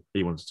City.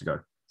 He wanted to go.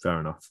 Fair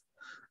enough.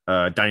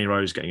 Danny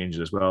Rose getting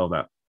injured as well.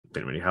 That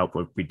didn't really help.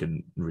 We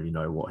didn't really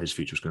know what his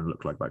future was going to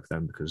look like back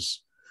then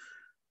because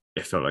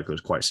it felt like it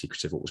was quite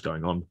secretive what was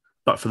going on.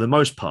 But for the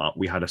most part,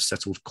 we had a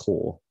settled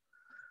core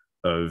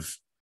of,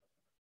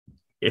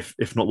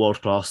 if not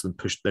world class,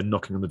 then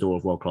knocking on the door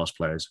of world class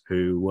players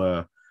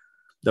who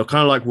they're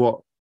kind of like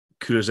what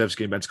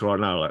Kulusevski and Bentancur are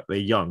now. Like they're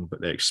young,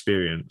 but they're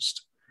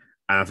experienced,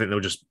 and I think they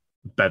were just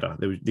better.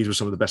 These were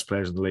some of the best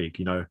players in the league.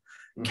 You know,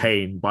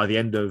 Kane by the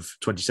end of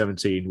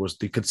 2017 was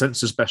the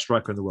consensus best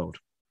striker in the world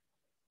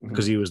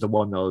because he was the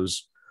one that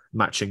was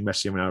matching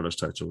Messi and Ronaldo's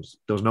totals.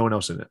 There was no one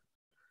else in it.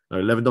 No,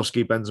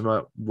 Lewandowski,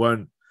 Benzema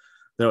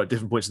they were at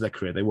different points in their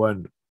career. They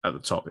weren't at the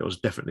top. It was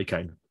definitely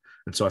Kane.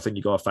 And so I think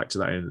you got to factor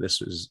that in.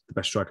 This is the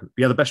best striker.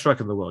 Yeah, the best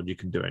striker in the world. You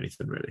can do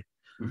anything really.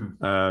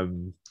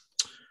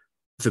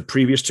 The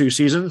previous 2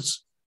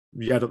 seasons,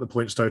 you add up the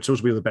points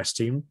totals, we were the best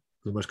team,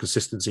 the most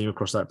consistent team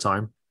across that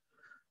time.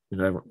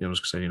 Everyone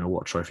was saying,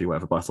 what trophy,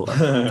 whatever, but I thought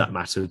that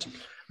mattered.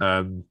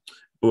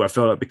 But I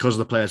feel like because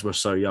the players were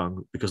so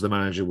young, because the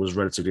manager was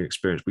relatively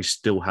inexperienced, we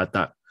still had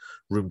that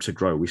room to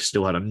grow. We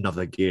still had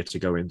another gear to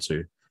go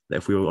into. That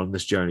if we were on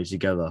this journey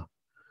together,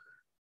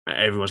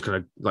 everyone's kind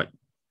of like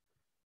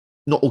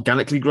not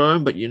organically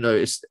growing, but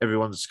it's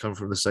everyone's come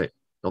from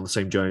on the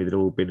same journey. They've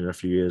all been in a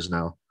few years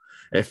now.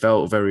 It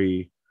felt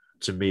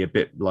to me, a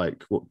bit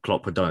like what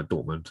Klopp had done at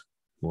Dortmund,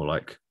 more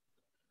like.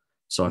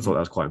 So I thought that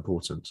was quite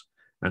important.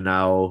 And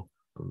now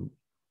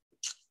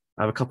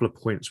I have a couple of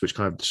points which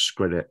kind of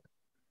discredit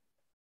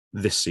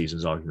this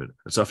season's argument.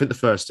 And so I think the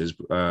first is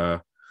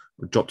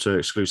we dropped an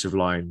exclusive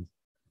line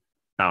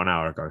about an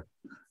hour ago.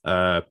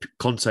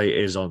 Conte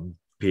is on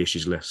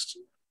PSG's list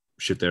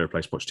should they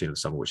replace Pochettino in the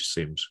summer, which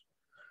seems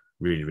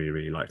really, really,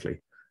 really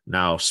likely.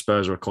 Now,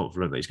 Spurs are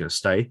confident that he's going to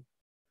stay.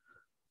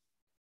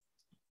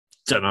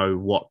 Don't know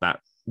what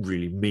that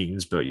really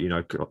means, but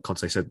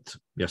Conte said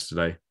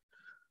yesterday,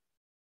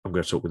 I'm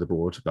going to talk with the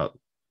board about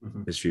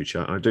his future.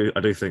 And I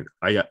do think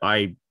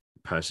I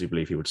personally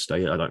believe he would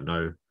stay. I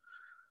don't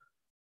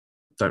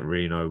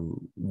really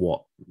know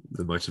what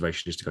the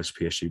motivation is to go to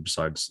PSG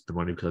besides the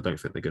money, because I don't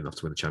think they're good enough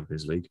to win the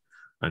Champions League.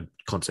 And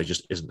Conte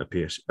just isn't a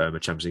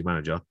Champions League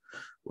manager.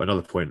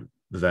 Another point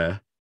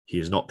there, he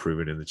is not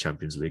proven in the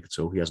Champions League at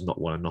all. He has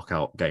not won a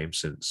knockout game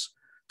since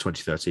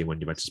 2013 when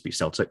Juventus beat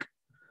Celtic.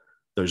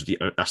 That's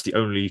the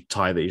only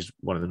tie that he's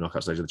won in the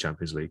knockout stage of the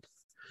Champions League.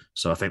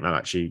 So I think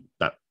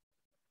that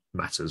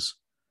matters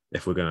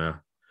if we're going to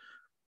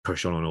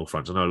push on all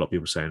fronts. I know a lot of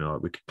people saying,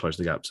 we could close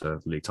the gap to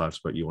league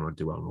titles, but you want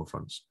to do well on all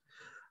fronts.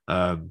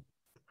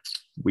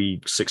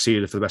 We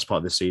succeeded for the best part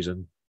of this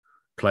season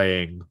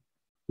playing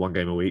 1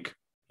 game a week.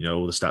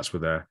 All the stats were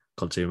there.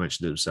 Conte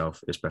mentioned it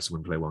himself. It's better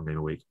when we play 1 game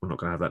a week. We're not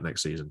going to have that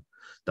next season.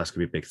 That's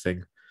going to be a big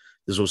thing.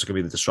 There's also going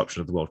to be the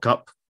disruption of the World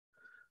Cup.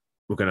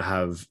 We're going to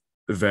have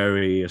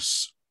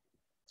various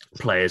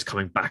players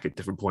coming back at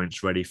different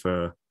points ready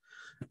for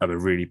a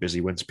really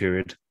busy winter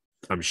period.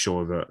 I'm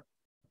sure that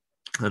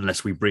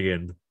unless we bring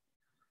in,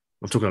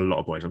 I'm talking a lot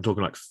of boys. I'm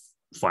talking like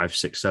 5,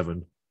 6,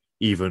 7,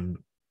 even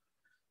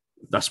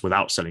that's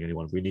without selling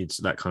anyone. We need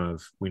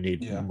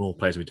more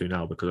players than we do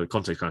now, because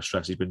Conte's kind of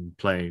stressed. He's been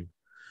playing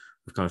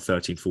with kind of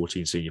 13,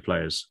 14 senior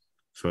players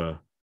for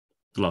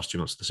the last 2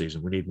 months of the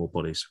season. We need more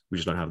bodies. We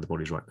just don't have the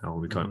bodies right now.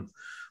 We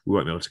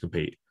won't be able to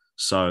compete.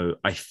 So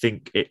I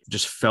think it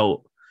just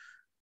felt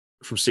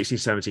from 16,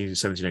 17,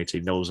 17,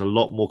 18, there was a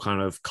lot more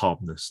kind of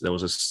calmness. There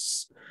was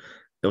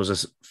a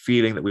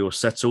feeling that we were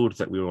settled,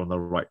 that we were on the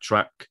right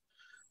track.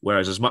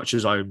 Whereas as much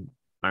as I'm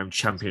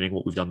championing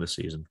what we've done this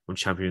season, I'm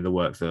championing the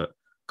work that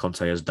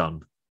Conte has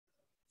done,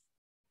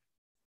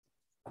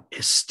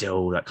 it's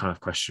still that kind of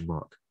question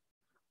mark.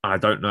 I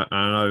don't know.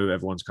 I know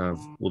everyone's kind of,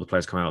 all the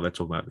players come out, they're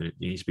talking about it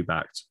needs to be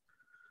backed.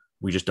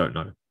 We just don't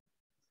know.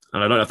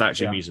 And I don't know if that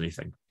actually means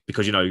anything,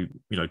 because,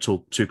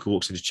 Tuchel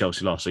walks into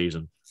Chelsea last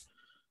season.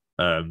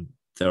 They're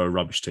a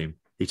rubbish team.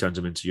 He turns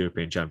them into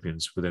European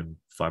champions within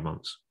 5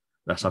 months.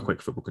 That's how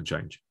quick football can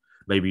change.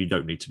 Maybe you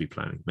don't need to be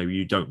planning. Maybe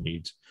you just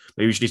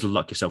need to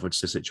luck yourself into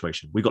the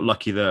situation. We got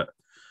lucky that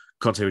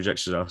Conte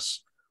rejected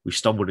us. We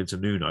stumbled into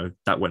Nuno.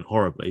 That went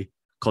horribly.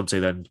 Conte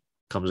then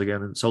comes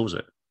again and solves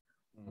it.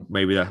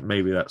 Maybe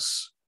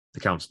that's the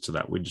counter to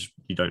that.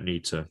 You don't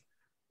need to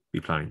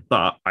be planning.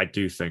 But I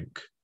do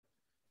think,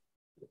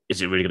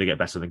 is it really going to get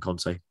better than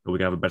Conte? Are we going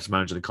to have a better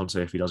manager than Conte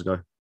if he does go?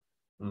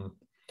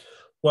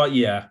 Well,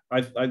 yeah.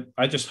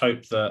 I just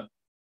hope that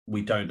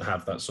we don't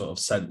have that sort of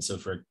sense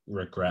of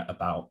regret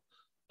about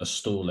a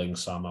stalling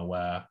summer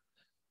where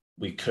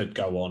we could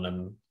go on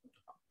and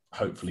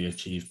hopefully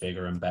achieve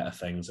bigger and better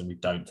things, and we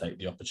don't take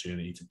the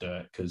opportunity to do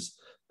it, because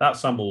that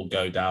summer will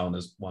go down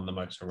as one of the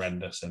most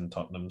horrendous in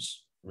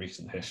Tottenham's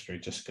recent history,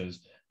 just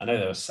because I know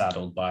they were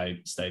saddled by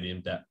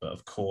stadium debt, but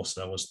of course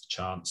there was the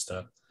chance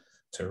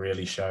to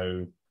really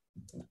show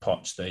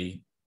Poch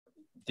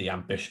the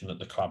ambition that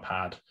the club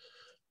had.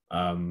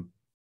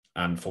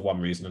 And for one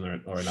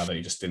reason or another,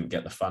 he just didn't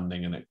get the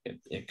funding, and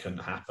it couldn't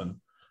happen.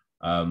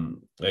 I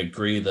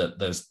agree that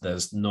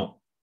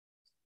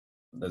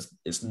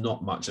it's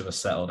not much of a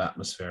settled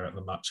atmosphere at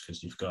the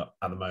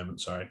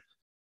moment,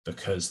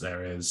 because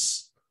there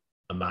is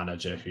a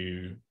manager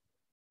who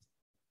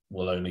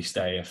will only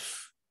stay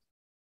if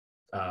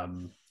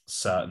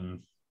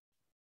certain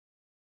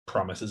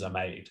promises are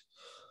made,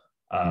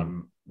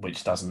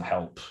 which doesn't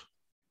help,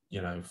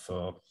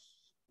 for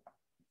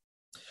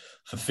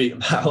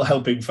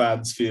helping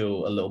fans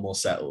feel a little more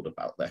settled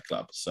about their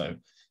club. So,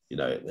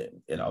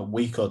 a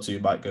week or two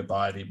might go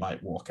by and he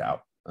might walk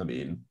out.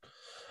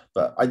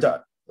 But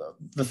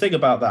the thing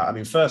about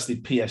that, firstly,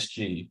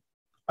 PSG,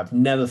 I've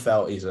never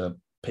felt he's a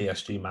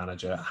PSG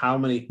manager. How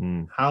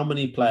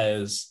many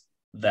players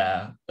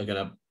there are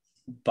going to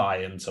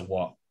buy into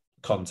what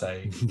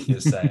Conte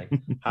is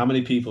saying? How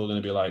many people are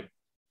going to be like,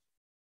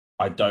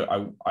 I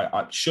don't.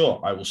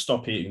 Sure, I will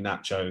stop eating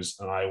nachos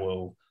and I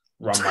will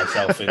run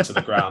myself into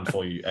the ground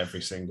for you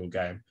every single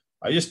game.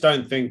 I just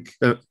don't think.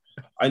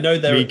 I know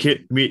there.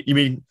 You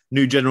mean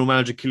new general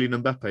manager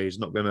Kylian Mbappe is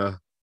not going to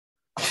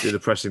do the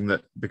pressing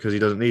that because he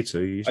doesn't need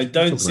to? I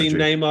don't see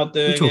Neymar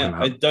doing it.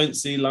 I don't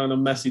see Lionel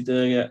Messi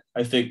doing it.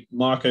 I think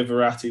Marco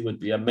Verratti would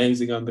be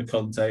amazing under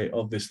Conte,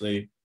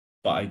 obviously,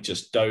 but I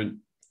just don't.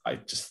 I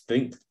just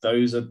think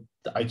those are.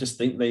 I just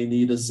think they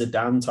need a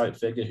Zidane type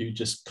figure who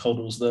just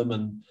coddles them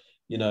and,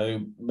 you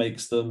know,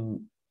 makes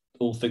them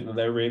all think that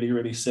they're really,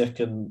 really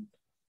sick and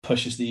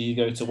pushes the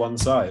ego to one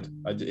side.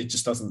 It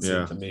just doesn't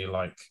seem to me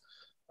like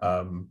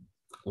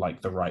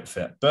the right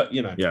fit. But,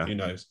 you know, who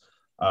knows?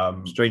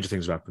 Stranger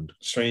things have happened.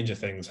 Stranger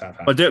things have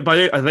happened.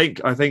 But I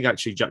think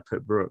actually Jack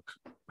Pitt-Brooke,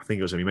 I think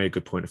it was him. He made a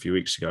good point a few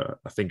weeks ago.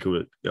 I think it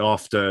was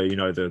after, you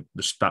know, the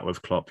spat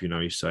with Klopp, you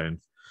know, he's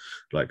saying,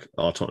 like,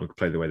 our Tottenham could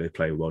play the way they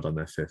play, well done,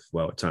 they're fifth.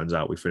 Well, it turns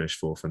out we finished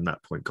fourth, and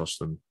that point cost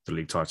them the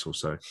league title.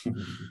 So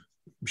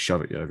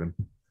shove it, Jurgen.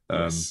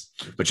 Yes.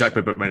 But Jack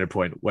Pitt made a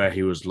point where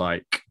he was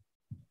like,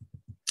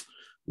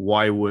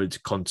 why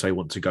would Conte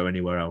want to go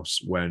anywhere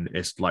else when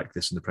it's like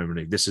this in the Premier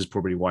League? This is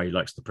probably why he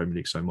likes the Premier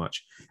League so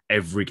much.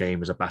 Every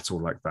game is a battle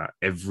like that.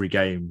 Every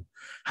game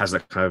has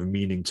that kind of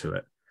meaning to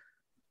it.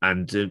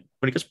 And when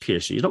he gets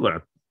PSG, he's not going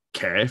to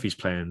care if he's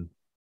playing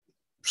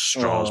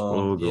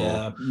Strasbourg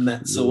or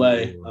Metz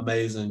away.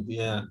 Amazing.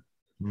 Yeah.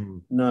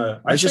 No,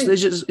 it's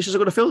just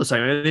got to feel the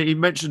same. And he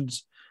mentioned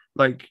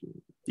like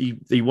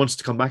he wants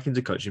to come back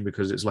into coaching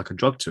because it's like a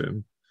drug to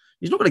him.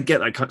 He's not going to get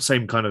that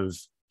same kind of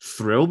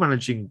thrill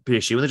managing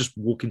PSG when they just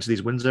walk into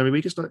these wins every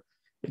week. It's like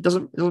it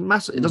doesn't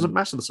matter. It doesn't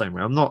matter the same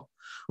way. I'm not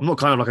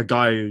kind of like a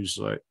guy who's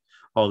like,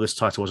 oh, this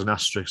title was an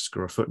asterisk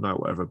or a footnote, or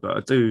whatever. But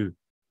I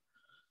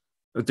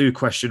do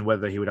question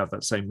whether he would have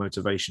that same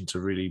motivation to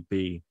really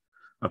be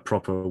a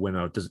proper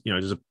winner. Does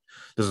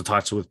a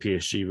title with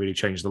PSG really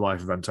change the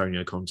life of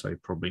Antonio Conte?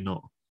 Probably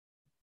not.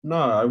 No,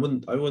 I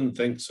wouldn't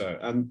think so.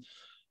 And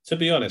to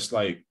be honest,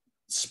 like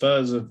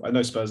I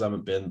know Spurs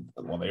haven't been,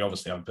 well, they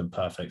obviously haven't been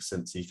perfect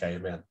since he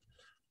came in.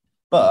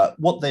 But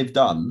what they've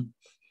done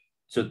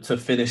to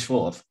finish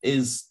fourth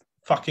is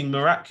fucking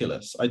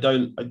miraculous. It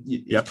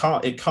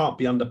can't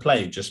be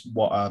underplayed just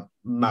what a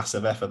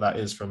massive effort that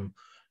is from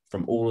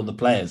all of the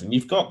players. And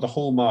you've got the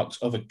hallmarks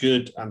of a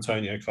good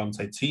Antonio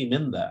Conte team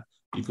in there.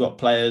 You've got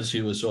players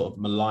who were sort of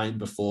maligned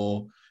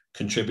before,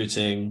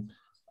 contributing.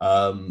 There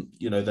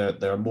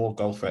are more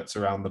goal threats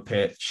around the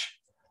pitch.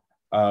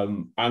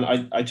 And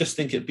I just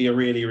think it'd be a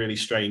really, really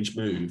strange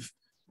move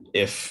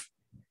if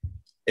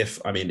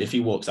he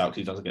walks out because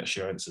he doesn't get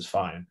assurances,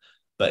 fine.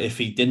 But if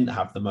he didn't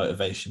have the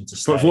motivation to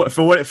stay,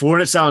 for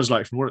what it sounds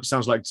like, from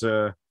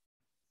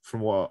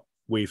what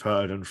we've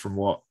heard and from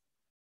what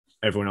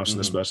everyone else in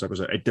the Spurs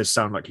episode, it does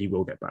sound like he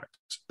will get back.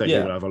 That he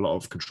will have a lot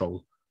of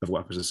control of what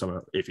happens this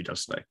summer if he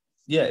does stay.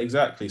 Yeah,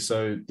 exactly.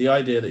 So the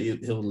idea that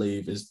he'll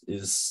leave is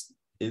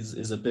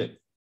a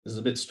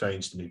bit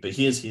strange to me. But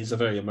he's a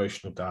very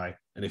emotional guy,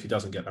 and if he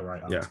doesn't get the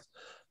right answer,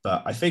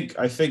 but I think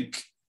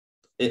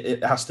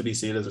it has to be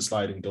seen as a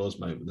sliding doors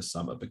moment this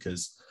summer,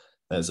 because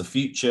there's a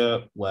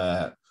future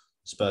where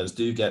Spurs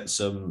do get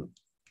some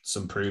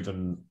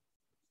proven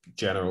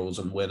generals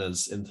and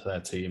winners into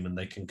their team, and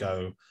they can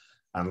go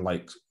and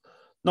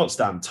not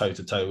stand toe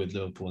to toe with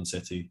Liverpool and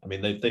City. I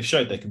mean, they've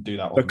showed they can do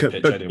that on the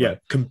pitch anyway. Yeah,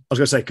 I was going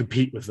to say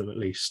compete with them at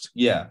least.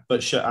 Yeah,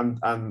 but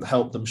and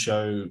help them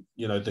show,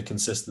 you know, the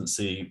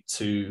consistency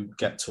to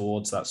get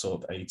towards that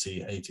sort of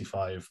 80,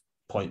 85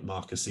 point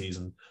mark a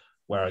season.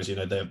 Whereas, you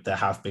know, there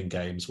have been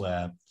games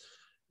where,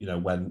 you know,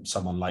 when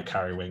someone like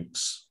Harry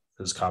Winks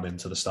has come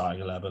into the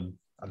starting 11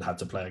 and had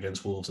to play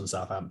against Wolves and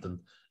Southampton,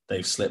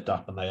 they've slipped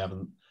up and they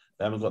haven't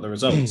got the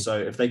results. So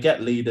if they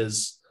get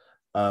leaders,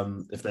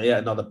 if they get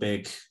another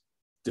big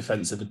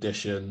defensive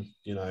addition,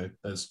 you know,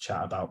 there's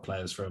chat about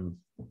players from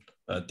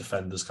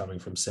defenders coming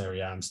from Serie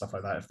A and stuff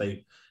like that. If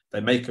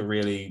they make a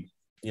really,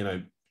 you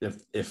know,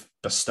 if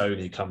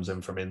Bastoni comes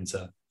in from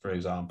Inter, for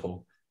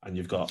example, and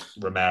you've got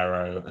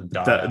Romero and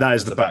Dyer,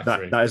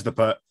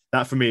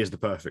 that for me is the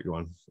perfect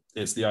one.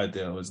 It's the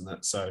ideal, isn't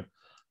it? So,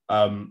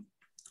 I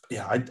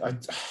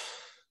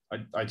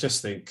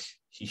just think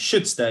he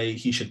should stay.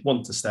 He should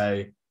want to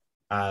stay,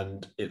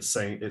 and it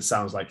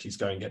sounds like he's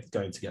going to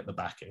get the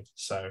backing.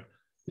 So.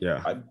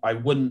 Yeah, I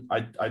wouldn't.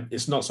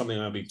 It's not something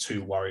I'd be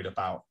too worried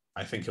about.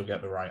 I think he'll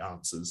get the right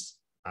answers,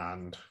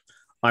 and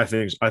I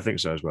think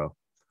so as well.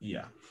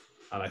 Yeah,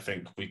 and I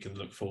think we can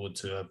look forward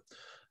to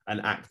an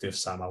active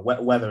summer.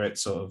 Whether it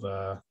sort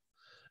of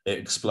it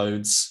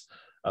explodes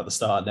at the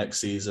start of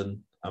next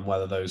season, and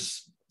whether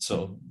those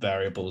sort of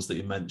variables that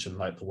you mentioned,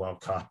 like the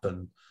World Cup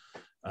and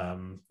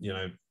you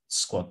know,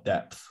 squad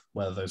depth,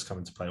 whether those come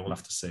into play, we'll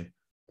have to see.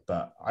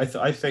 But I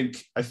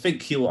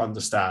think he'll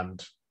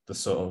understand the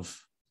sort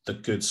of the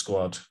good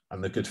squad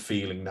and the good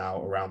feeling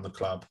now around the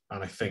club.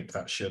 And I think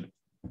that should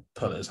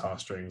pull at his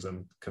heartstrings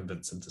and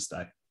convince him to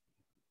stay.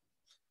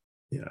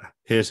 Yeah,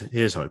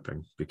 here's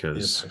hoping,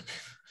 because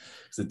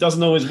it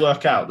doesn't always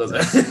work out, does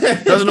it?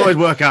 It doesn't always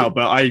work out,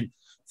 but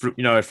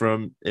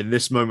from in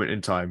this moment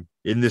in time,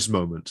 in this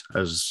moment,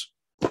 as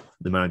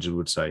the manager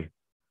would say,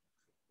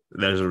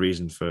 there's a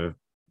reason for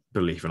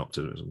belief and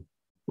optimism.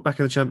 We're back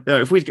in the champ.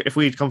 If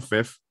we'd come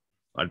fifth,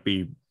 I'd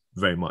be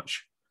very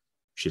much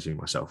shitting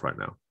myself right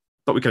now.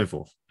 But we came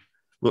fourth.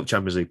 We got the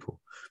Champions League pool.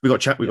 We're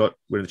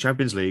in the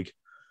Champions League.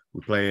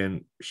 We're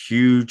playing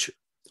huge,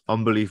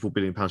 unbelievable £1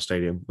 billion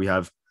stadium. We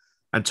have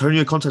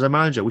Antonio Conte as our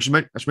manager. I should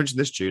mention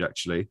this, Jude,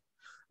 actually.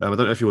 I don't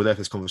know if you were there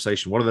for this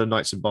conversation. One of the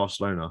nights in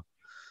Barcelona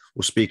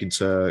was speaking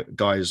to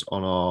guys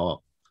on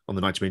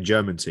the 90 Min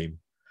German team,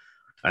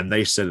 and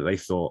they said that they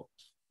thought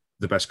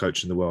the best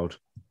coach in the world,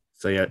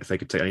 if they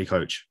could take any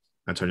coach,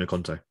 Antonio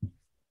Conte.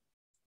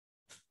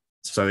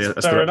 So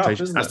that's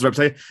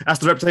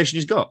the reputation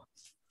he's got.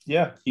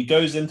 Yeah, he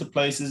goes into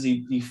places,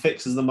 he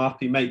fixes them up,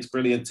 he makes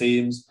brilliant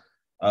teams.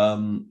 He's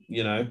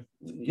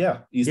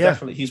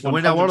definitely he's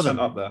 100%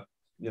 up there.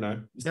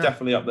 He's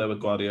definitely up there with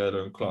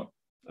Guardiola and Klopp.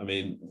 I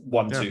mean,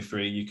 1, 2,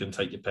 3, you can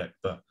take your pick,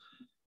 but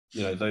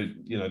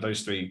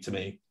those three to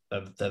me,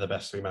 they're the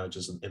best 3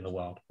 managers in the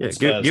world. Yeah,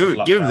 give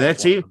them their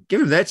team. Give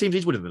them their teams.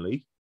 He's winning the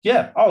league.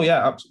 Yeah. Oh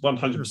yeah,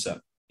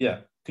 100%. Yeah.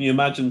 Can you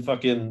imagine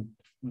fucking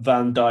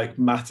Van Dijk,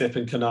 Matip,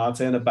 and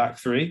Konate in a back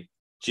 3?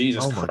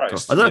 Jesus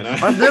Christ! God.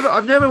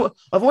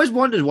 I've always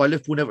wondered why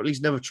Liverpool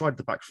never tried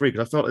the back 3,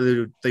 because I felt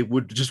like they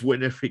would just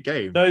win every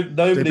game. No,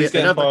 nobody's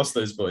getting past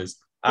those boys.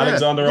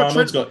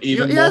 Alexander-Arnold's got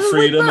even more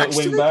freedom at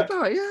wing back.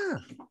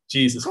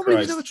 Jesus Christ!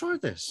 He's never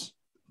tried this.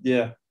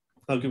 Yeah,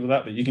 I'll give it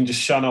that. But you can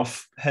just shun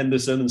off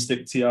Henderson and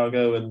stick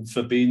Thiago and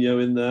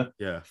Fabinho in there.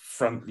 Yeah,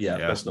 front. Yeah,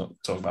 let's not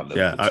talk about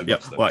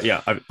Liverpool.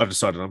 I've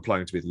decided I'm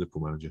planning to be the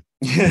Liverpool manager.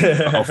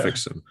 I'll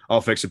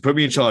fix him. Put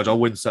me in charge. I'll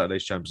win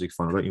Saturday's Champions League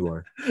final. Don't you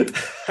worry.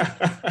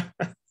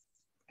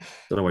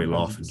 Don't know why you're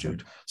laughing,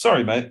 Jude.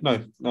 Sorry, mate.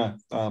 No.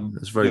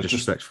 It's very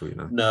disrespectful,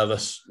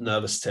 Nervous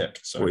tick.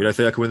 Sorry. What, you don't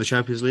think I can win the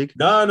Champions League?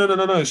 No.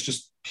 It's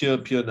just pure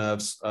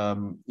nerves.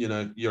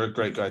 You're a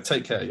great guy.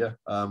 Take care. Yeah.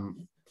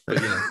 But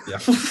yeah.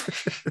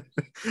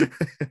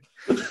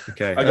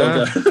 Okay. I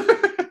gotta go.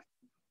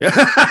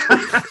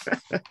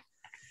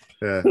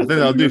 Yeah, I think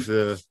I'll do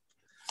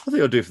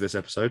for this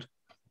episode.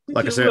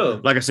 Like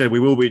I said, we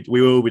will be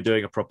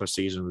doing a proper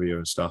season review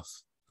and stuff.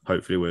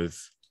 Hopefully with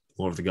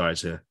more of the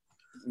guys here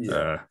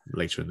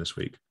later in this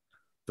week.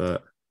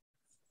 But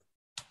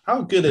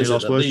how good is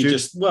it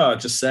that I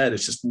just said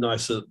it's just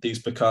nice that these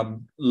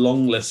become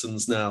long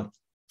listens now.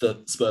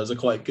 That Spurs are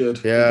quite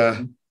good.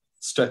 Yeah.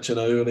 Stretching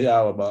over the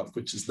hour mark,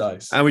 which is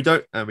nice. And we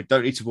don't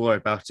need to worry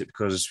about it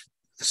because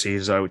the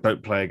season we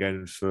don't play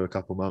again for a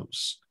couple of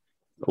months.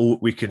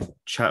 We can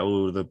chat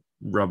all the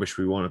rubbish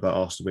we want about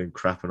Arsenal being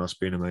crap and us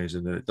being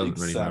amazing, and it doesn't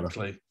really matter.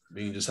 Exactly.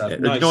 We can just have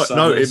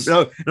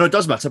it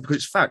does matter because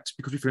it's fact,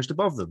 because we finished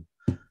above them.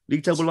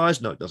 League table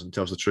lies? No, it doesn't.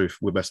 Tell us the truth.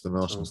 We're better than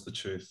Arsenal. Tells the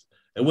truth.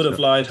 It would have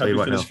lied had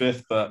we finished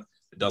fifth, but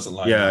it doesn't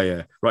lie.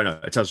 Yeah. Right now,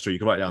 it tells the truth. You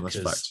can write it down. That's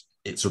a fact.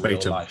 It's real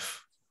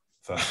life.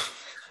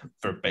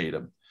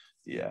 Verbatim.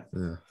 Yeah.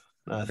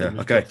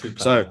 Okay.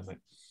 So,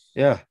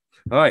 yeah.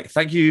 All right.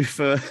 Thank you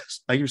for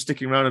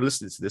sticking around and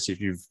listening to this. If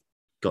you've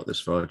got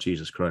this far,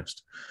 Jesus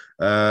Christ.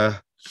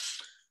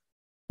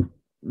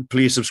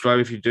 Please subscribe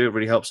if you do. It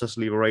really helps us.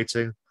 Leave a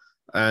rating,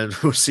 and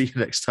we'll see you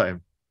next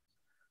time.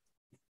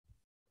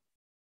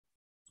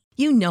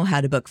 You know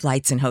how to book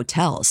flights and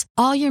hotels.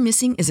 All you're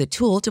missing is a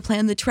tool to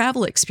plan the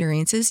travel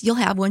experiences you'll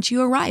have once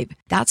you arrive.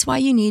 That's why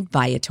you need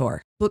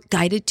Viator. Book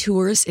guided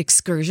tours,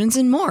 excursions,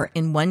 and more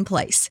in one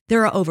place.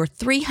 There are over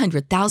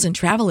 300,000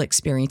 travel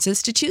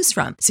experiences to choose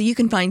from, so you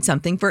can find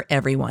something for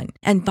everyone.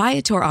 And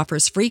Viator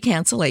offers free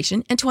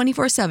cancellation and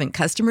 24/7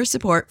 customer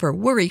support for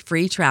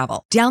worry-free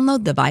travel.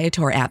 Download the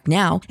Viator app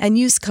now and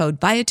use code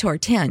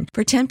Viator10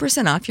 for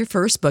 10% off your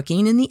first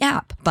booking in the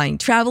app. Find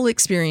travel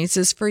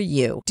experiences for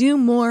you. Do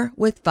more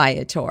with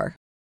Viator.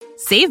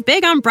 Save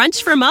big on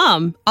brunch for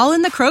mom, all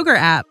in the Kroger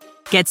app.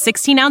 Get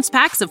 16-ounce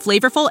packs of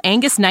flavorful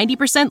Angus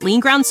 90% lean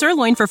ground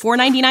sirloin for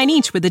 $4.99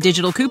 each with a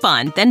digital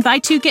coupon. Then buy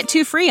 2, get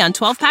 2 free on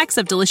 12 packs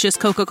of delicious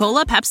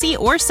Coca-Cola, Pepsi,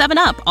 or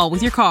 7-Up, all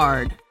with your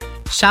card.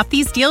 Shop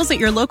these deals at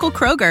your local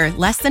Kroger,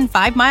 less than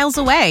 5 miles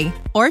away.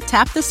 Or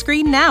tap the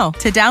screen now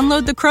to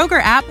download the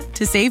Kroger app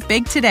to save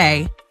big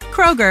today.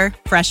 Kroger,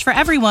 fresh for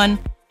everyone.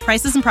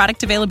 Prices and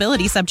product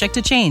availability subject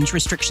to change.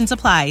 Restrictions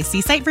apply.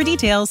 See site for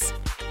details.